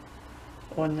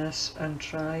on this and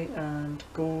try and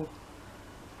go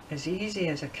as easy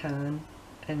as I can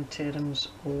in terms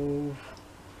of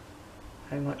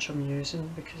how much I'm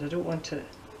using, because I don't want it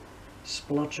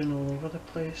splurging all over the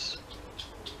place.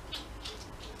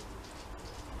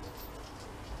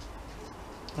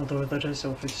 Although there is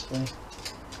obviously,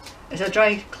 it's a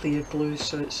dry clear glue,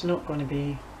 so it's not going to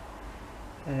be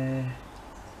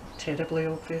terribly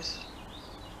obvious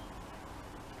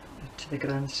to the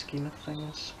grand scheme of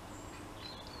things.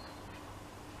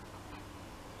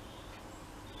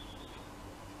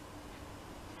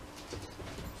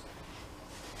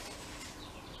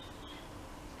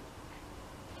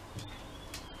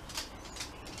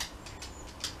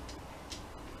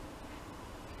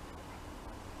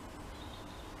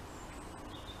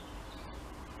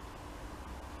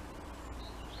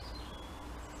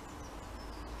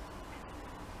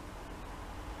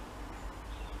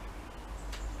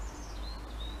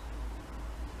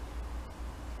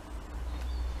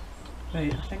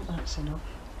 Right, I think that's enough.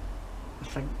 I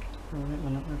think. Alright, we're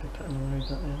not maybe putting another bit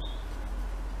there.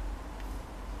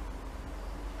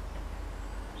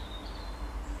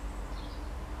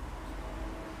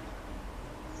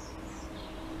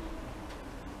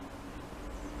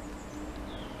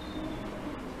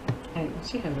 Right, we'll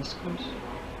see how this goes.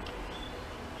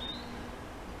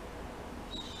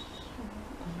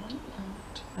 I like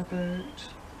that about.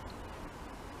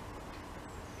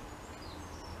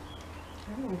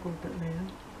 I think we'll go a bit there.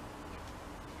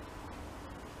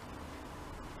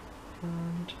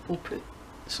 And we'll put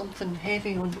something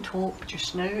heavy on top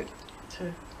just now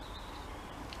to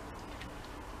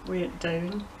weigh it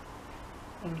down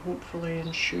and hopefully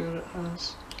ensure it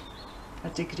has a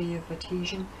degree of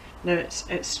adhesion. Now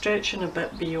it's stretching a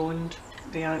bit beyond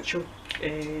the actual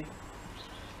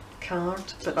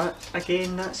card, but that,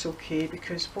 again, that's okay,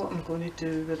 because what I'm going to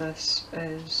do with this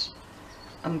is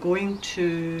I'm going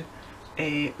to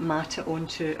mat it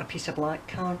onto a piece of black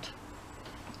card.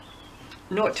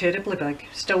 Not terribly big,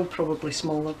 still probably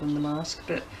smaller than the mask,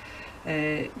 but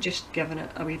just giving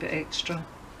it a wee bit extra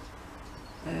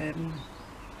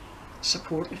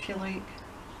support, if you like.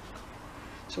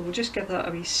 So we'll just give that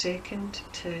a wee second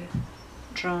to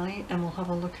dry, and we'll have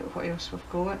a look at what else we've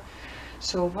got.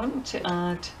 So I want to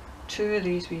add 2 of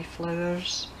these wee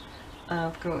flowers.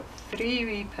 I've got 3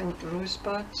 wee pink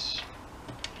rosebuds.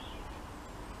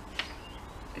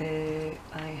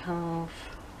 I have,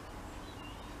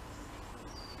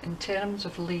 in terms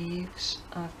of leaves,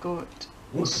 I've got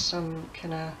some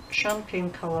kind of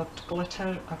champagne coloured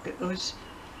glitter. I've got those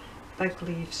big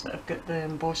leaves that have got the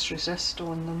embossed resist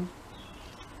on them,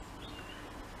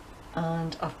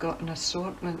 and I've got an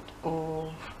assortment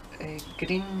of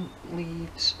green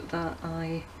leaves that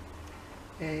I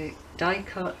die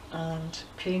cut and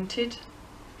painted.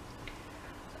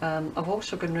 I've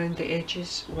also gone round the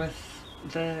edges with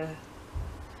the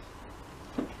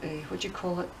what do you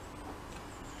call it,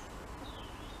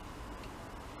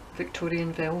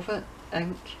 Victorian velvet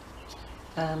ink.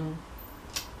 Now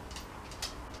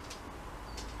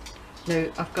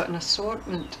I've got an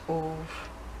assortment of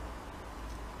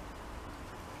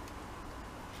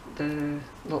the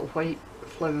little white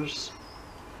flowers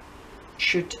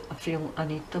should I feel I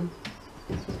need them.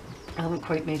 I haven't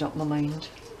quite made up my mind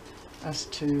as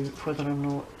to whether or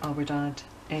not I would add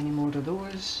any more of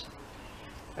those.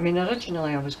 I mean,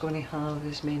 originally I was going to have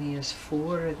as many as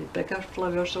 4 of the bigger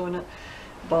flowers on it,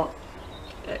 but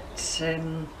it's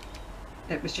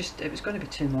it was going to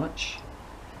be too much.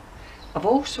 I've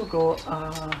also got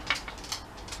a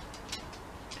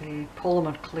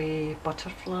polymer clay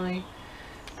butterfly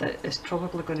that is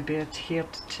probably going to be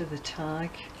adhered to the tag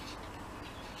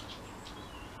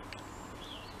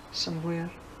somewhere.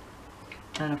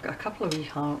 And I've got a couple of wee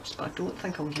hearts, but I don't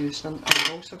think I'll use them. And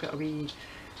I've also got a wee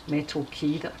metal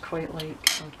key that I quite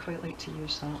like. I would quite like to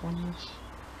use that on this.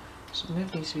 So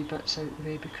move these wee bits out of the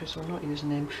way because we're not using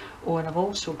them. Oh, and I've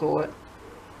also got,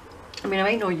 I mean, I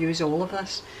might not use all of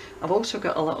this. I've also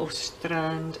got a little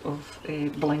strand of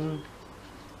bling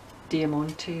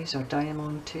diamantes, or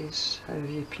diamantes, however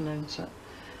you pronounce it,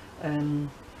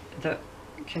 that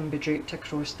can be draped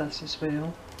across this as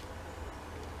well.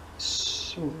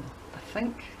 So I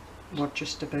think we're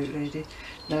just about ready.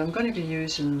 Now I'm going to be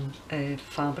using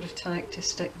Fabri-Tac to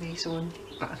stick these on,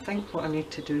 but I think what I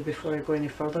need to do before I go any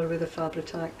further with the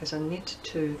Fabri-Tac is I need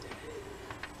to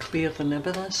clear the nib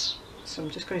of this. So I'm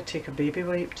just going to take a baby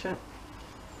wipe to it,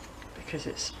 because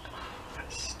it's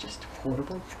just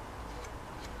horrible.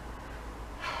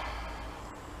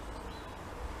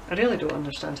 I really don't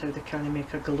understand how they kind of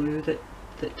make a glue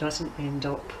that doesn't end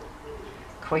up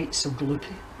quite so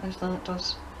gloopy as that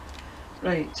does.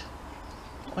 Right,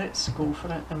 let's go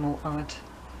for it and we'll add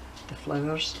the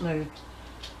flowers. Now,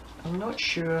 I'm not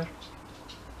sure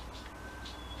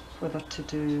whether to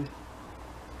do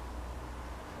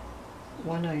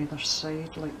one either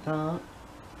side like that,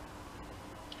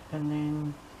 and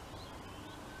then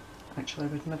actually I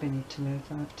would maybe need to move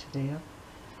that to there,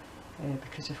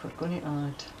 because if we're going to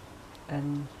add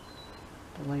in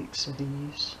the likes of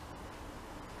these,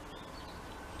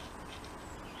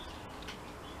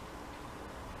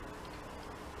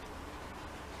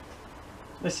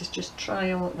 this is just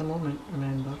trial at the moment,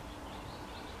 remember.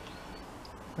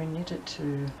 We need it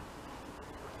to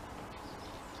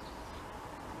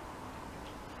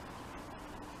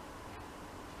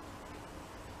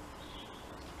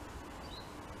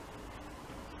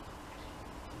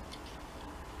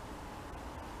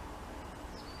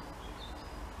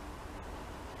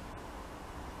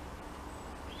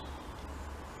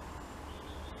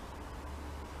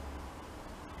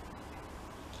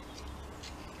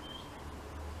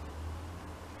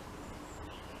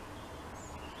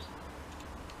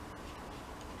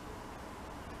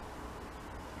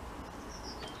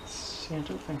I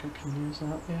don't think I can use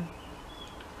that there.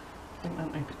 I think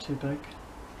that might be too big.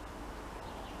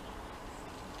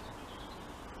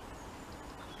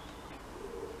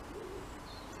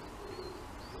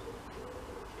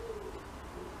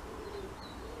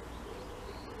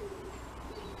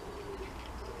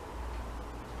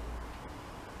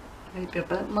 Might be a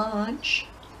bit much.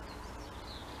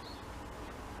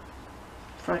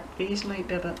 In fact, these might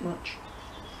be a bit much.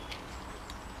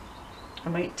 I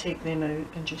might take them out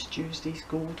and just use these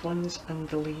gold ones and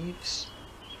the leaves,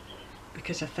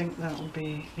 because I think that'll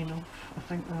be enough. I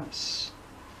think that's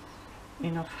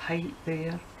enough height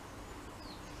there.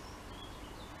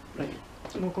 Right,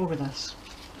 we'll go with this,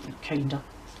 kinda.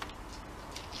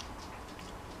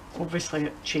 Obviously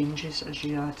it changes as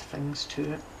you add things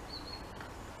to it.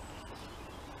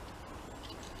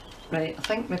 Right, I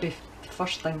think maybe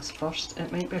first things first,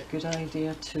 it might be a good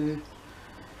idea to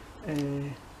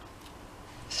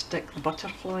stick the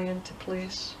butterfly into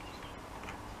place.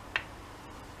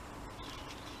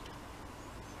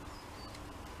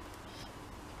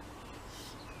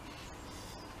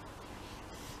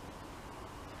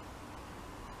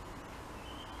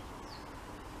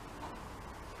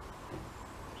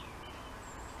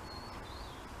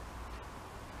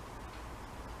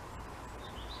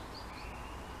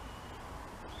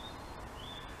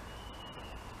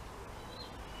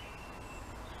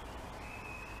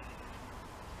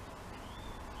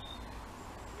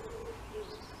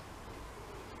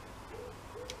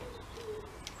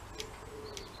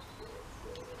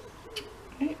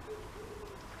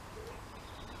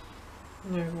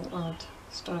 Now we'll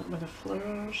start with the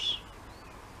flowers.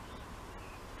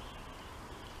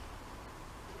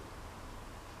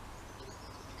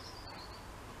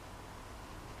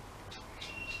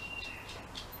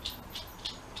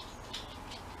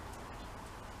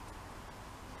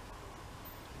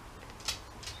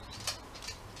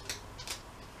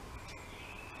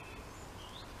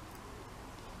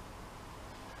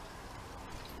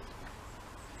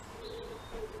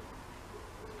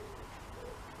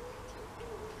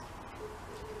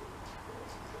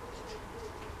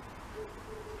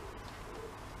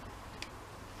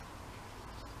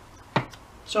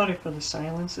 Sorry for the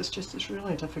silence, it's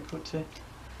really difficult to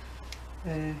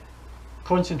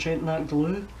concentrate on that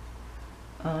glue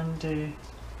and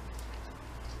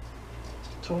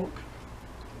talk.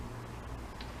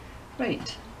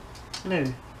 Right, now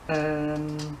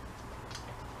I'm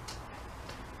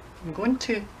going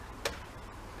to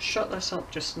shut this up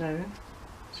just now,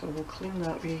 so we'll clean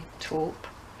that wee top,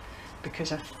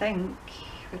 because I think,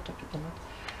 where did I put the lid?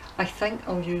 I think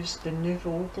I'll use the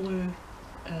Nouveau glue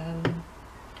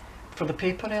for the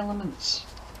paper elements.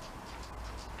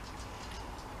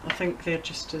 I think they're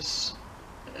just as,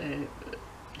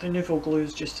 the Nouveau glue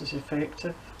is just as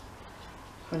effective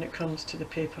when it comes to the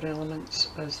paper elements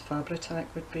as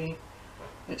Fabri-Tac would be.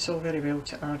 It's all very well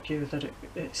to argue that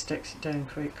it sticks it down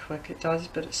quite quick. It does,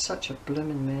 but it's such a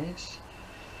blooming mess.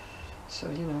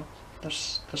 So, you know,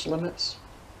 there's limits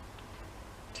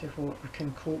to what I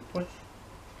can cope with.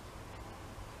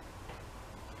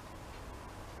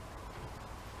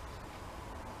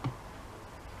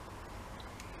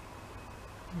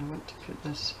 I want to put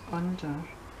this under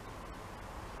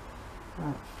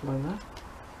that flower,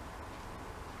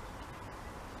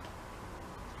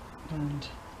 and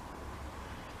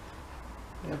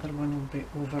the other one will be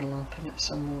overlapping it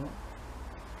somewhat.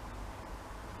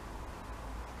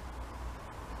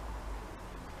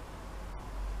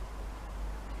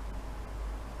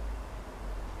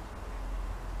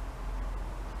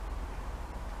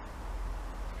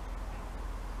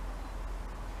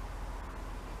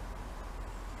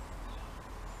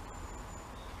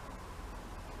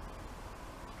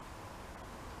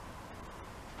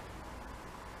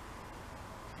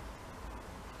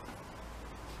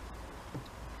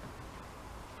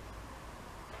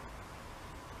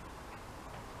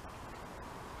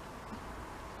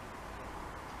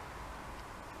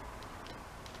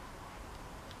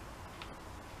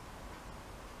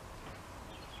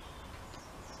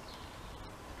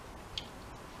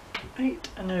 Right,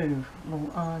 and now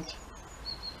we'll add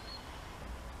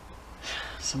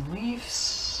some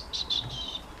leaves.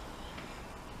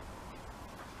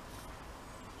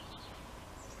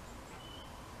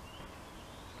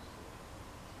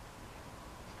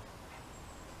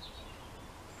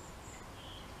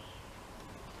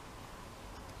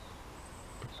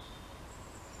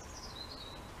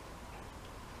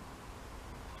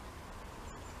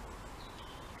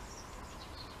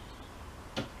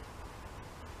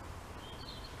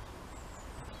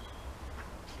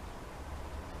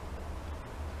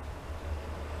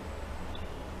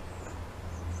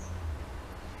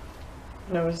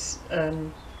 When I was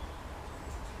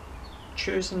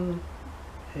choosing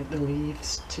the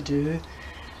leaves to do,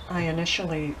 I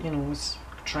initially, you know, was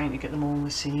trying to get them all the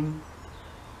same,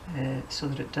 so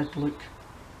that it did look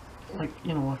like,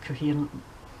 you know, a coherent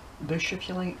bush, if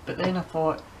you like. But then I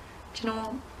thought, do you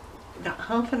know, that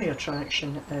half of the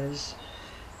attraction is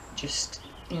just,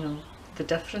 you know, the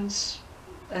difference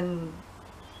in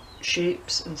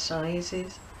shapes and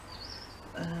sizes.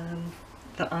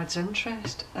 That adds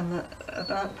interest, and that at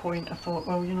that point I thought,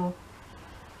 well, you know,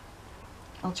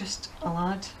 I'll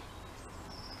add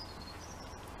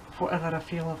whatever I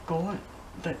feel I've got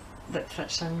that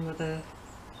fits in with the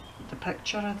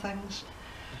picture of things.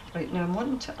 Right, now I'm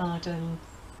wanting to add in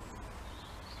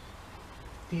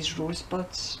these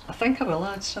rosebuds. I think I will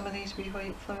add some of these wee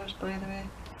white flowers, by the way,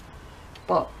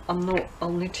 but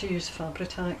I'll need to use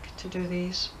Fabri-Tac to do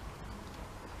these.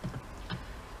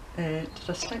 Did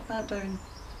I stick that down?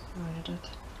 Oh, I did.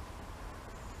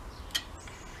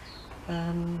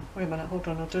 Wait a minute, hold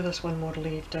on, I'll do this one more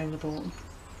leaf down the bottom.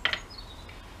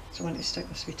 So I want to stick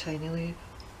this wee tiny leaf.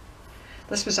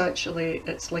 This was actually,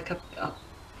 it's like a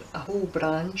whole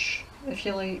branch, if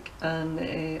you like,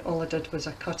 and all I did was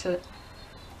I cut it,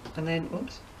 and then,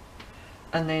 oops,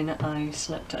 and then I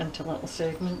snipped it into little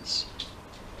segments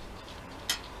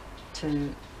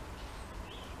to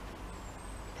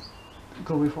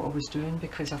go with what I was doing,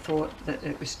 because I thought that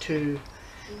it was too,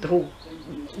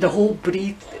 the whole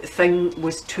breathe thing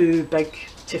was too big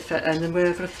to fit in with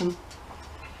everything.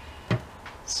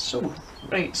 So,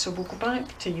 right, so we'll go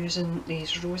back to using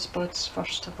these rosebuds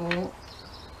first of all,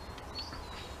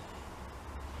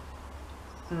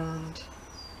 and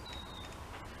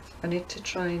I need to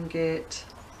try and get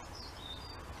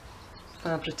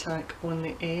Fabri-Tac on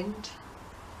the end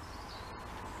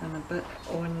and a bit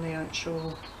on the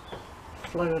actual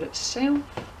flower itself.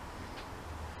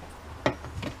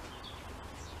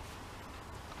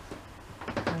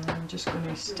 And I'm just going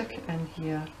to stick it in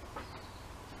here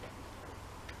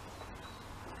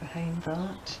behind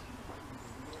that,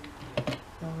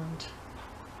 and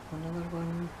another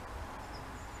one.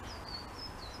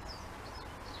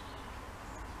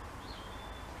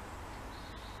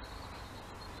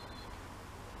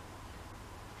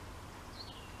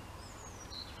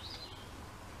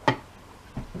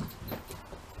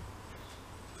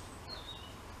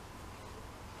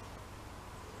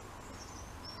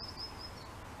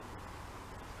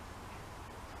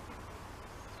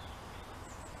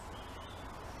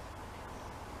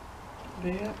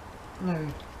 There. Now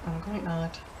I'm going to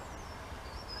add,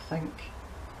 I think,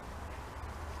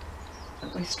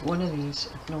 at least one of these,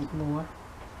 if not more.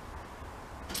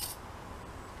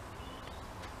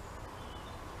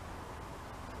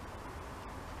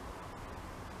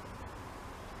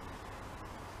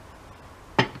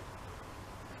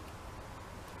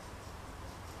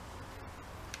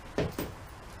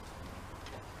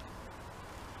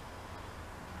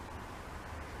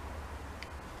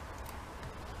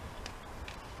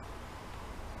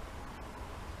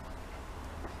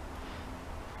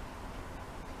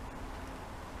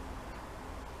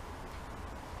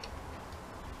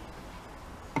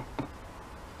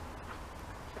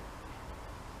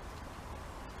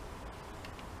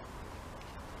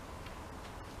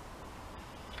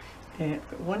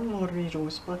 One more wee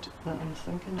rosebud that I'm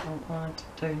thinking I'll add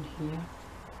down here.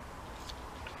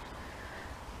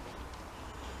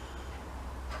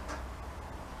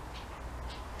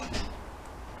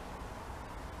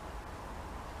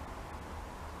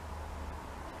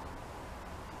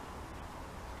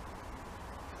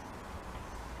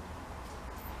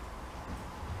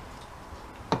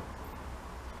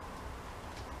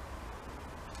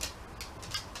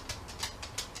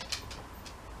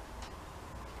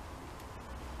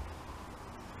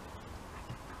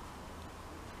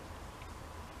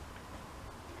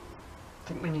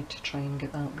 I think we need to try and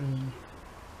get that wee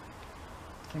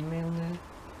thing there on there,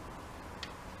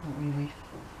 that wee leaf.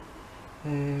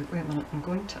 Wait a minute, I'm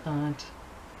going to add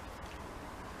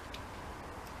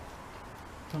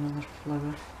another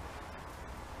flower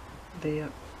there.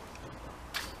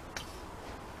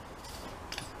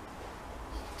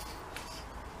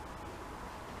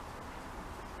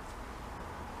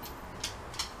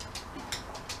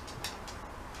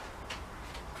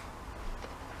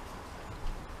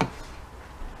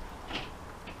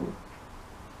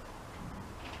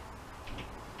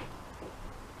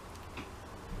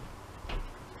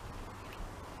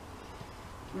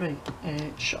 Right,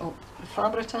 shut up the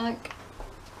Fabri-Tac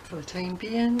for the time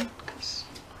being, because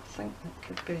I think that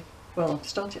could be, well, I've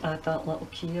started to add that little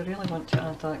key. I really want to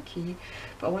add that key,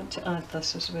 but I want to add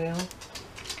this as well.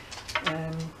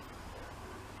 Now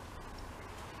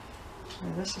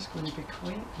this is going to be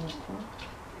quite awkward.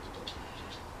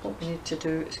 What we need to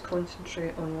do is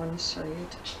concentrate on one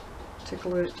side to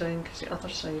glue it down, because the other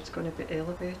side is going to be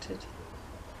elevated.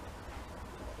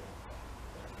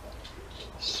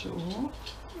 So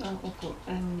that will go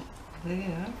in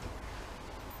there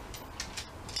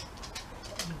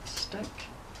and stick,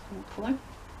 hopefully.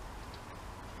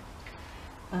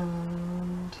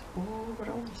 And oh,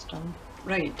 we're almost done.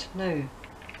 Right, now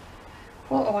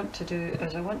what I want to do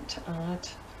is I want to add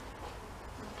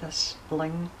this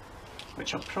bling,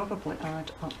 which I'll probably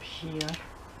add up here.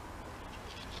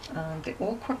 And the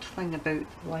awkward thing about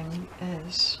bling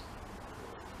is,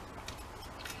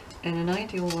 in an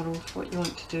ideal world, what you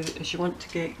want to do is you want to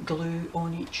get glue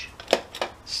on each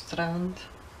strand.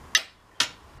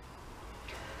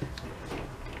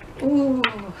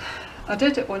 Oh, I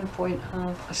did at one point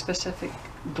have a specific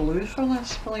glue for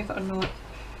this, believe it or not,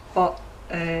 but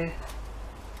it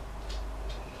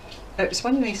was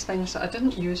one of these things that I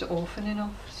didn't use it often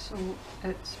enough, so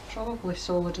it's probably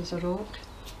solid as a rock,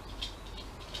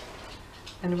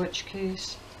 in which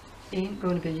case I ain't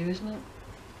going to be using it.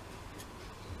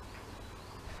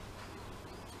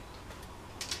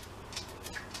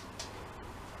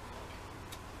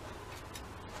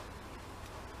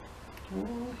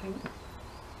 Oh, hey.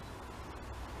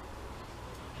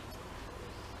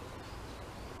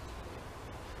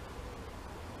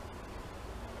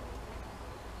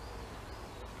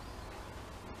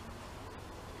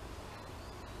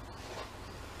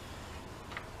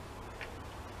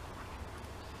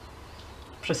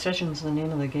 Precision's the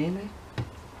name of the game, eh?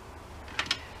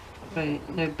 Right,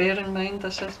 now bear in mind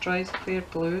this is dry clear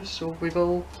glue, so we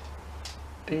will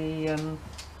be,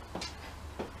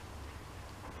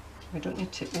 we don't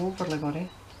need to overly worry.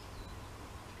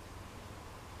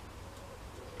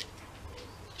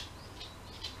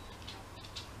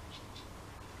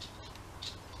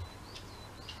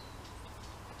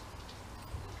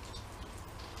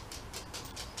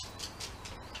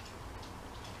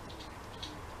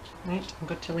 Right, I'm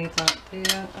going to leave that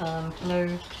there, and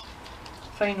now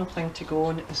final thing to go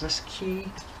on is this key.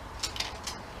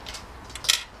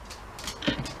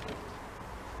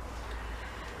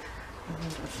 And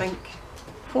I think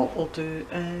what we'll do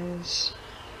is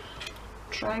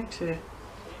try to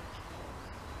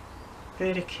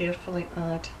very carefully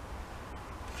add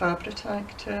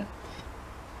Fabri-Tac to it.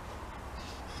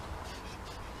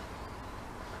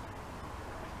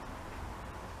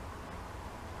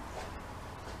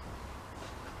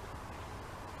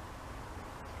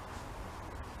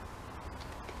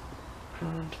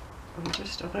 And I'm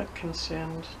just a bit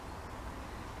concerned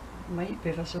it might be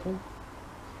visible.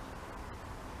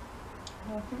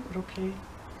 No, I think we're okay.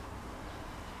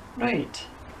 Right.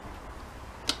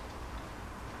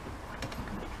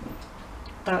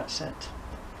 That's it.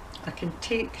 I can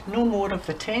take no more of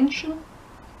the tension.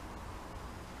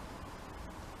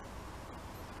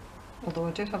 Although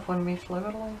I do have one wee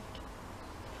flower left.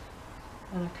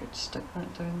 And I could stick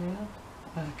that down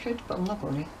there. I could, but I'm not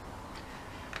going to.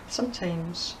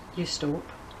 Sometimes you stop.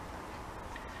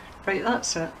 Right,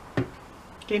 that's it.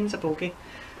 Game's a bogey.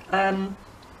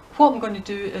 What I'm going to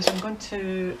do is I'm going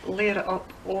to layer it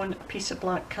up on a piece of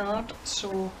black card,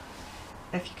 so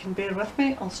if you can bear with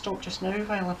me, I'll stop just now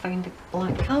while I find the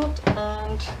black card,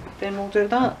 and then we'll do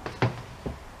that.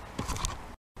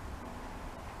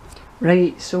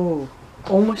 Right, so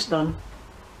almost done.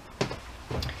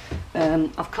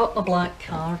 I've cut the black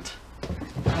card,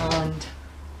 and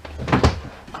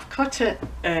I've cut it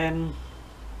a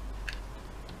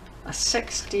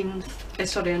 16th,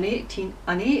 sorry, an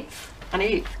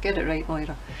 8th, get it right,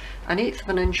 Moira, an 1/8 of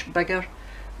an inch bigger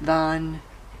than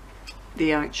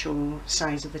the actual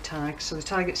size of the tag. So the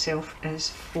tag itself is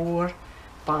 4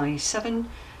 by 7,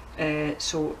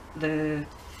 so the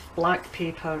black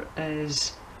paper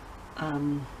is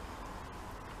 4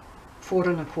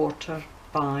 1/4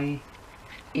 by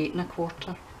 8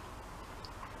 1/4.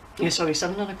 Yeah, sorry,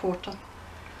 7 1/4.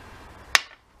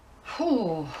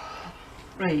 Oh,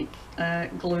 right,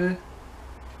 glue.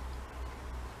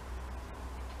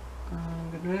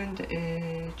 And round the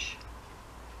edge.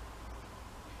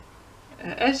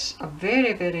 It is a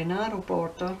very, very narrow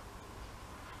border.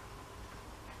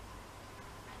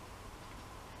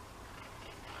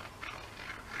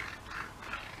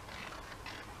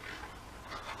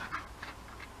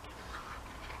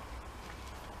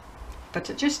 But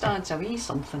it just adds a wee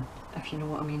something, if you know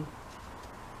what I mean.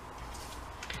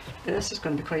 This is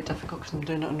going to be quite difficult because I'm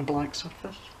doing it on a black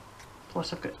surface.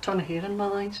 Plus I've got a ton of hair in my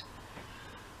eyes.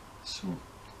 So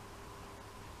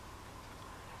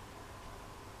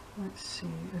let's see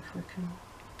if we can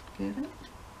get it.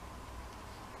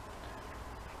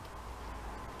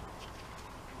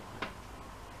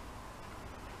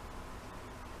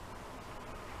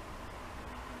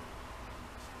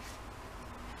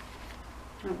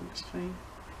 That looks fine.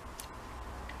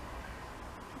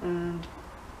 And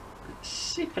it's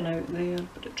seeping out there,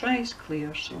 but it dries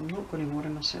clear, so I'm not going to worry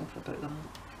myself about that.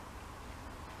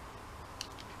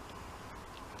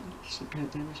 It's seeping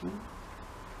out there as well.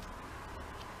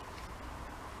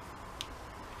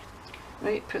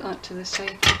 Right, put that to the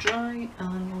side to dry,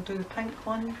 and we'll do the pink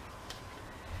one.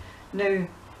 Now,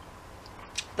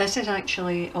 this has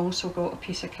actually also got a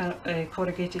piece of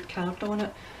corrugated card on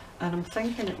it, and I'm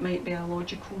thinking it might be a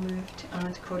logical move to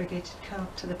add corrugated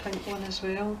card to the pink one as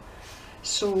well.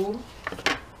 So,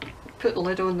 put the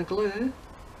lid on the glue,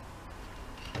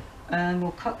 and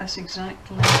we'll cut this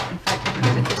exactly, in fact I'll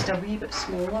cut it just a wee bit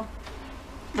smaller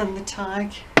than the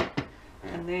tag,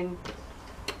 and then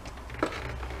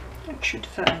it should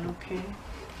fit in okay.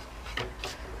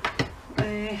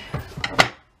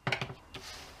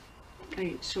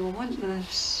 Right, so I want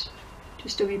this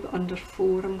just a wee bit under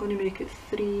 4. I'm going to make it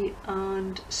 3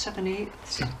 7/8.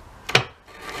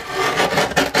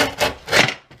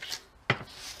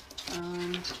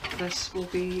 And this will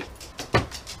be,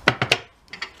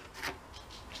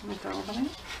 make that over there,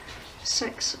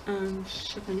 6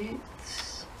 7/8.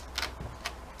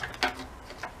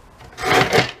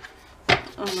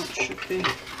 And that should be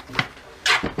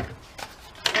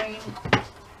fine.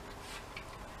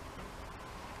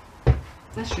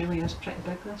 This really is pretty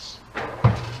big, this.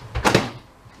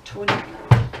 20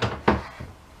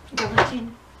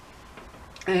 guillotine.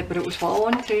 But it was what I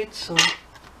wanted, so.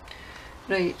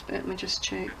 Right, let me just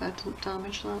check that I didn't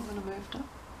damage that when I moved it.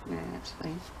 Yeah, that's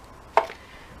fine.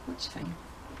 That's fine.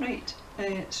 Right,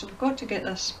 so we've got to get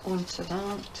this onto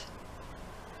that,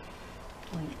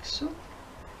 like so.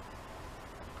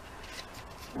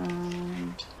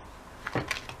 And I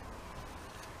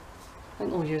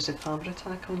think I'll use the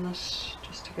Fabri-Tac on this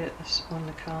just to get this on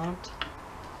the card.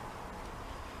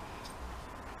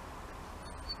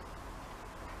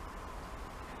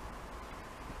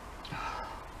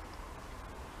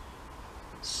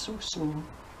 So slow.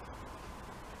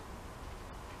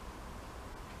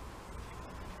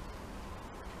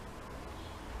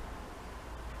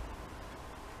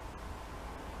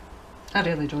 I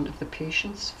really don't have the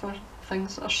patience for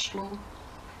things that are slow.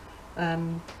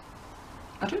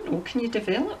 I don't know, can you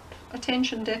develop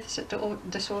attention deficit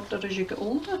disorder as you get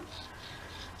older?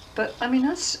 But I mean,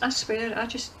 I swear,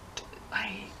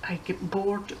 I get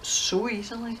bored so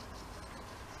easily.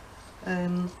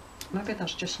 Maybe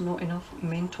there's just not enough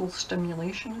mental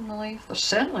stimulation in my life. There's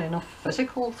certainly enough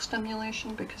physical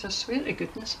stimulation, because I swear to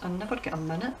goodness I never get a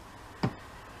minute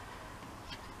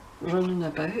running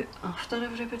about after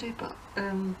everybody, but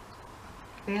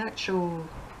the actual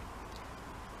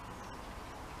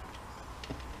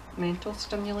mental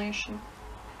stimulation,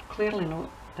 clearly not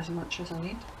as much as I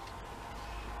need.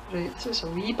 Right, this is a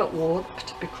wee bit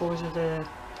warped because of the,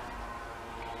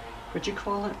 what do you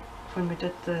call it, when we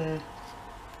did the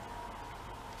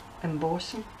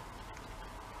embossing,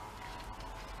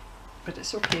 but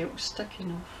it's okay, it'll stick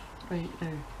enough. Right,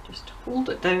 now just hold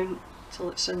it down till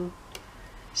it's in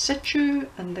situ,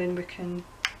 and then we can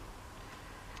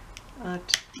add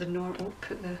the normal,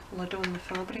 put the lid on the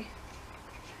Fabri,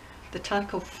 the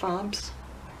tackle Fabs.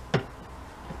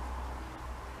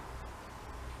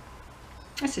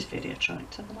 This is very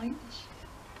attractive, I like this.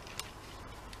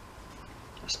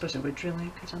 I suppose I would really,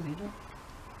 because I made it.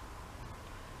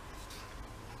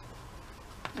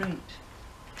 Right.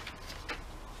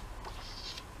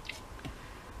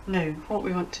 Now, what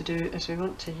we want to do is we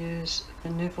want to use the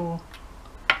Nouveau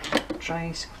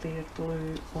Dries Clear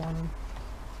Glue on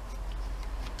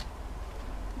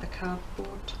the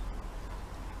cardboard.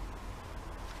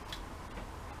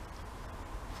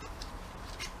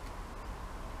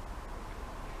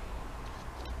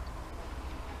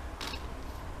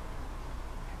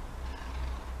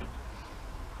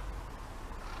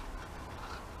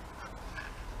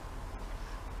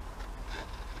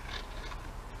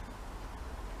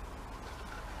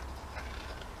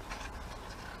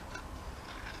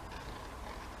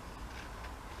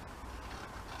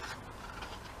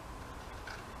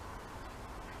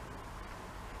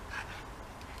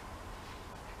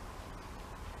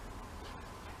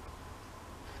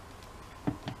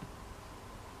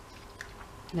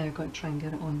 Now I've got to try and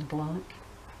get it on the black,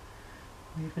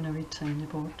 leaving a wee tiny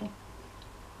border.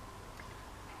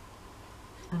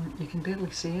 And you can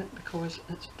barely see it because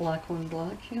it's black on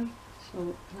black here.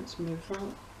 So let's move that.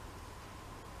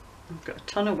 I've got a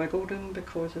ton of wiggle room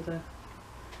because of the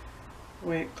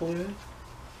wet glue.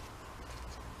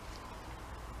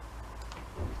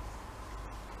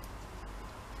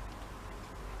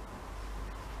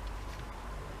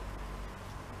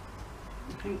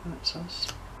 I think that's us.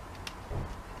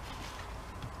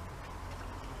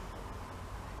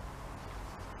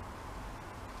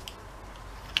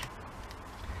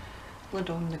 Lid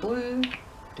on the glue.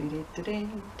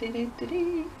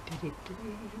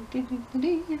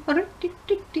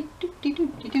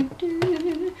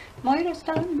 Moira's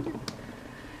done.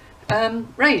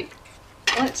 Right,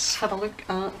 let's have a look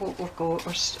at what we've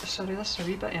got. Sorry, this is a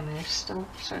wee bit of a mess still,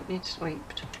 so it needs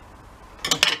wiped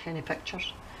before I take any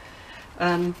pictures.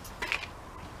 I've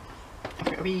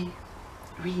got a wee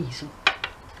easel.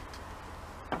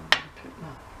 Put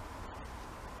my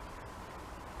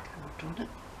card on it.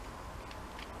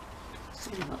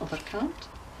 See that other card.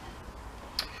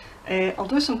 I'll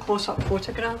do some close-up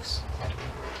photographs,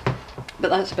 but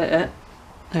that's about it.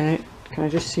 Can I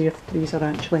just see if these are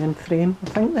actually in frame? I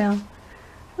think they are.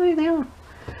 Oh, they are.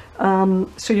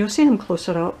 So you'll see them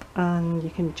closer up and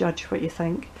you can judge what you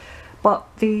think. But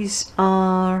these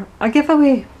are a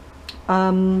giveaway.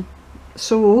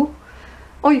 So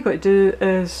all you've got to do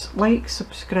is like,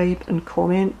 subscribe and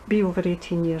comment. Be over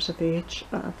 18 years of age.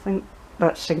 I think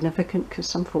that's significant because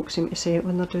some folks seem to say it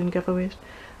when they're doing giveaways.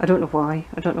 I don't know why.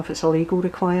 I don't know if it's a legal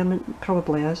requirement. It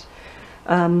probably is.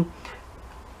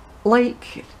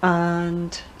 Like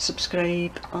and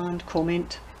subscribe and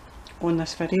comment on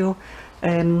this video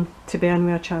to be in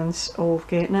with a chance of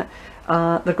getting it.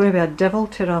 They're going to be a devil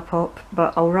to wrap up,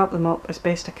 but I'll wrap them up as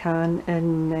best I can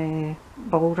in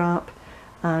bubble wrap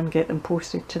and get them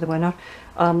posted to the winner.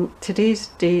 Today's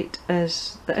date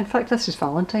is, in fact this is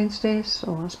Valentine's Day,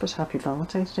 so I suppose happy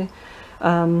Valentine's Day.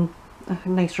 A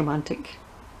nice romantic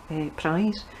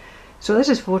prize. So this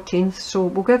is 14th, so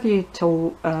we'll give you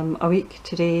till a week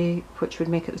today, which would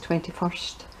make it the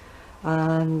 21st,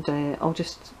 and I'll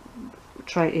just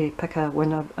try to pick a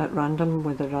winner at random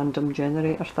with a random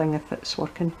generator thing if it's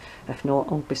working. If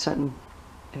not, I'll be sitting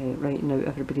writing out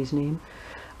everybody's name,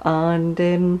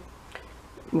 and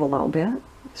well, that'll be it.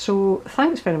 So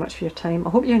thanks very much for your time. I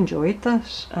hope you enjoyed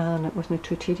this and it wasn't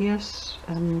too tedious.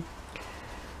 I'm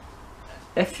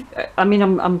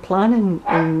planning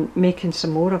on making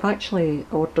some more. I've actually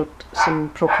ordered some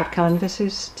proper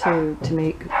canvases to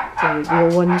make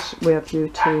real ones with a view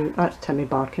to, that's Timmy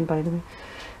barking by the way,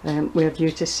 with a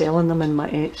view to selling them in my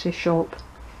Etsy shop,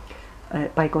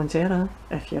 by Gonzera,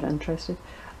 if you're interested.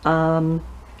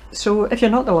 So if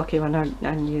you're not the lucky winner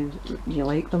and you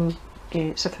like them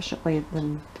sufficiently,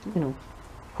 then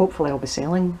hopefully I'll be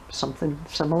selling something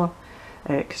similar,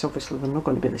 because obviously they're not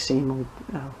going to be the same.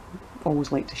 I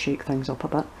always like to shake things up a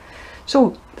bit.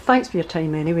 So thanks for your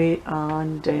time anyway,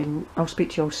 and I'll speak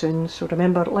to you all soon. So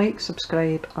remember, like,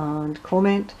 subscribe and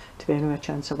comment to be in a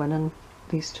chance of winning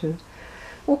these two.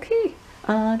 Okay,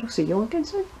 and I'll see you all again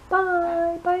soon.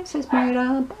 Bye, bye says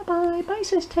Myra, bye bye, bye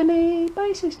says Timmy,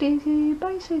 bye says Daisy,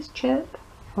 bye says Chip,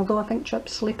 although I think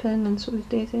Chip's sleeping and so is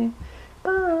Daisy.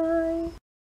 Bye.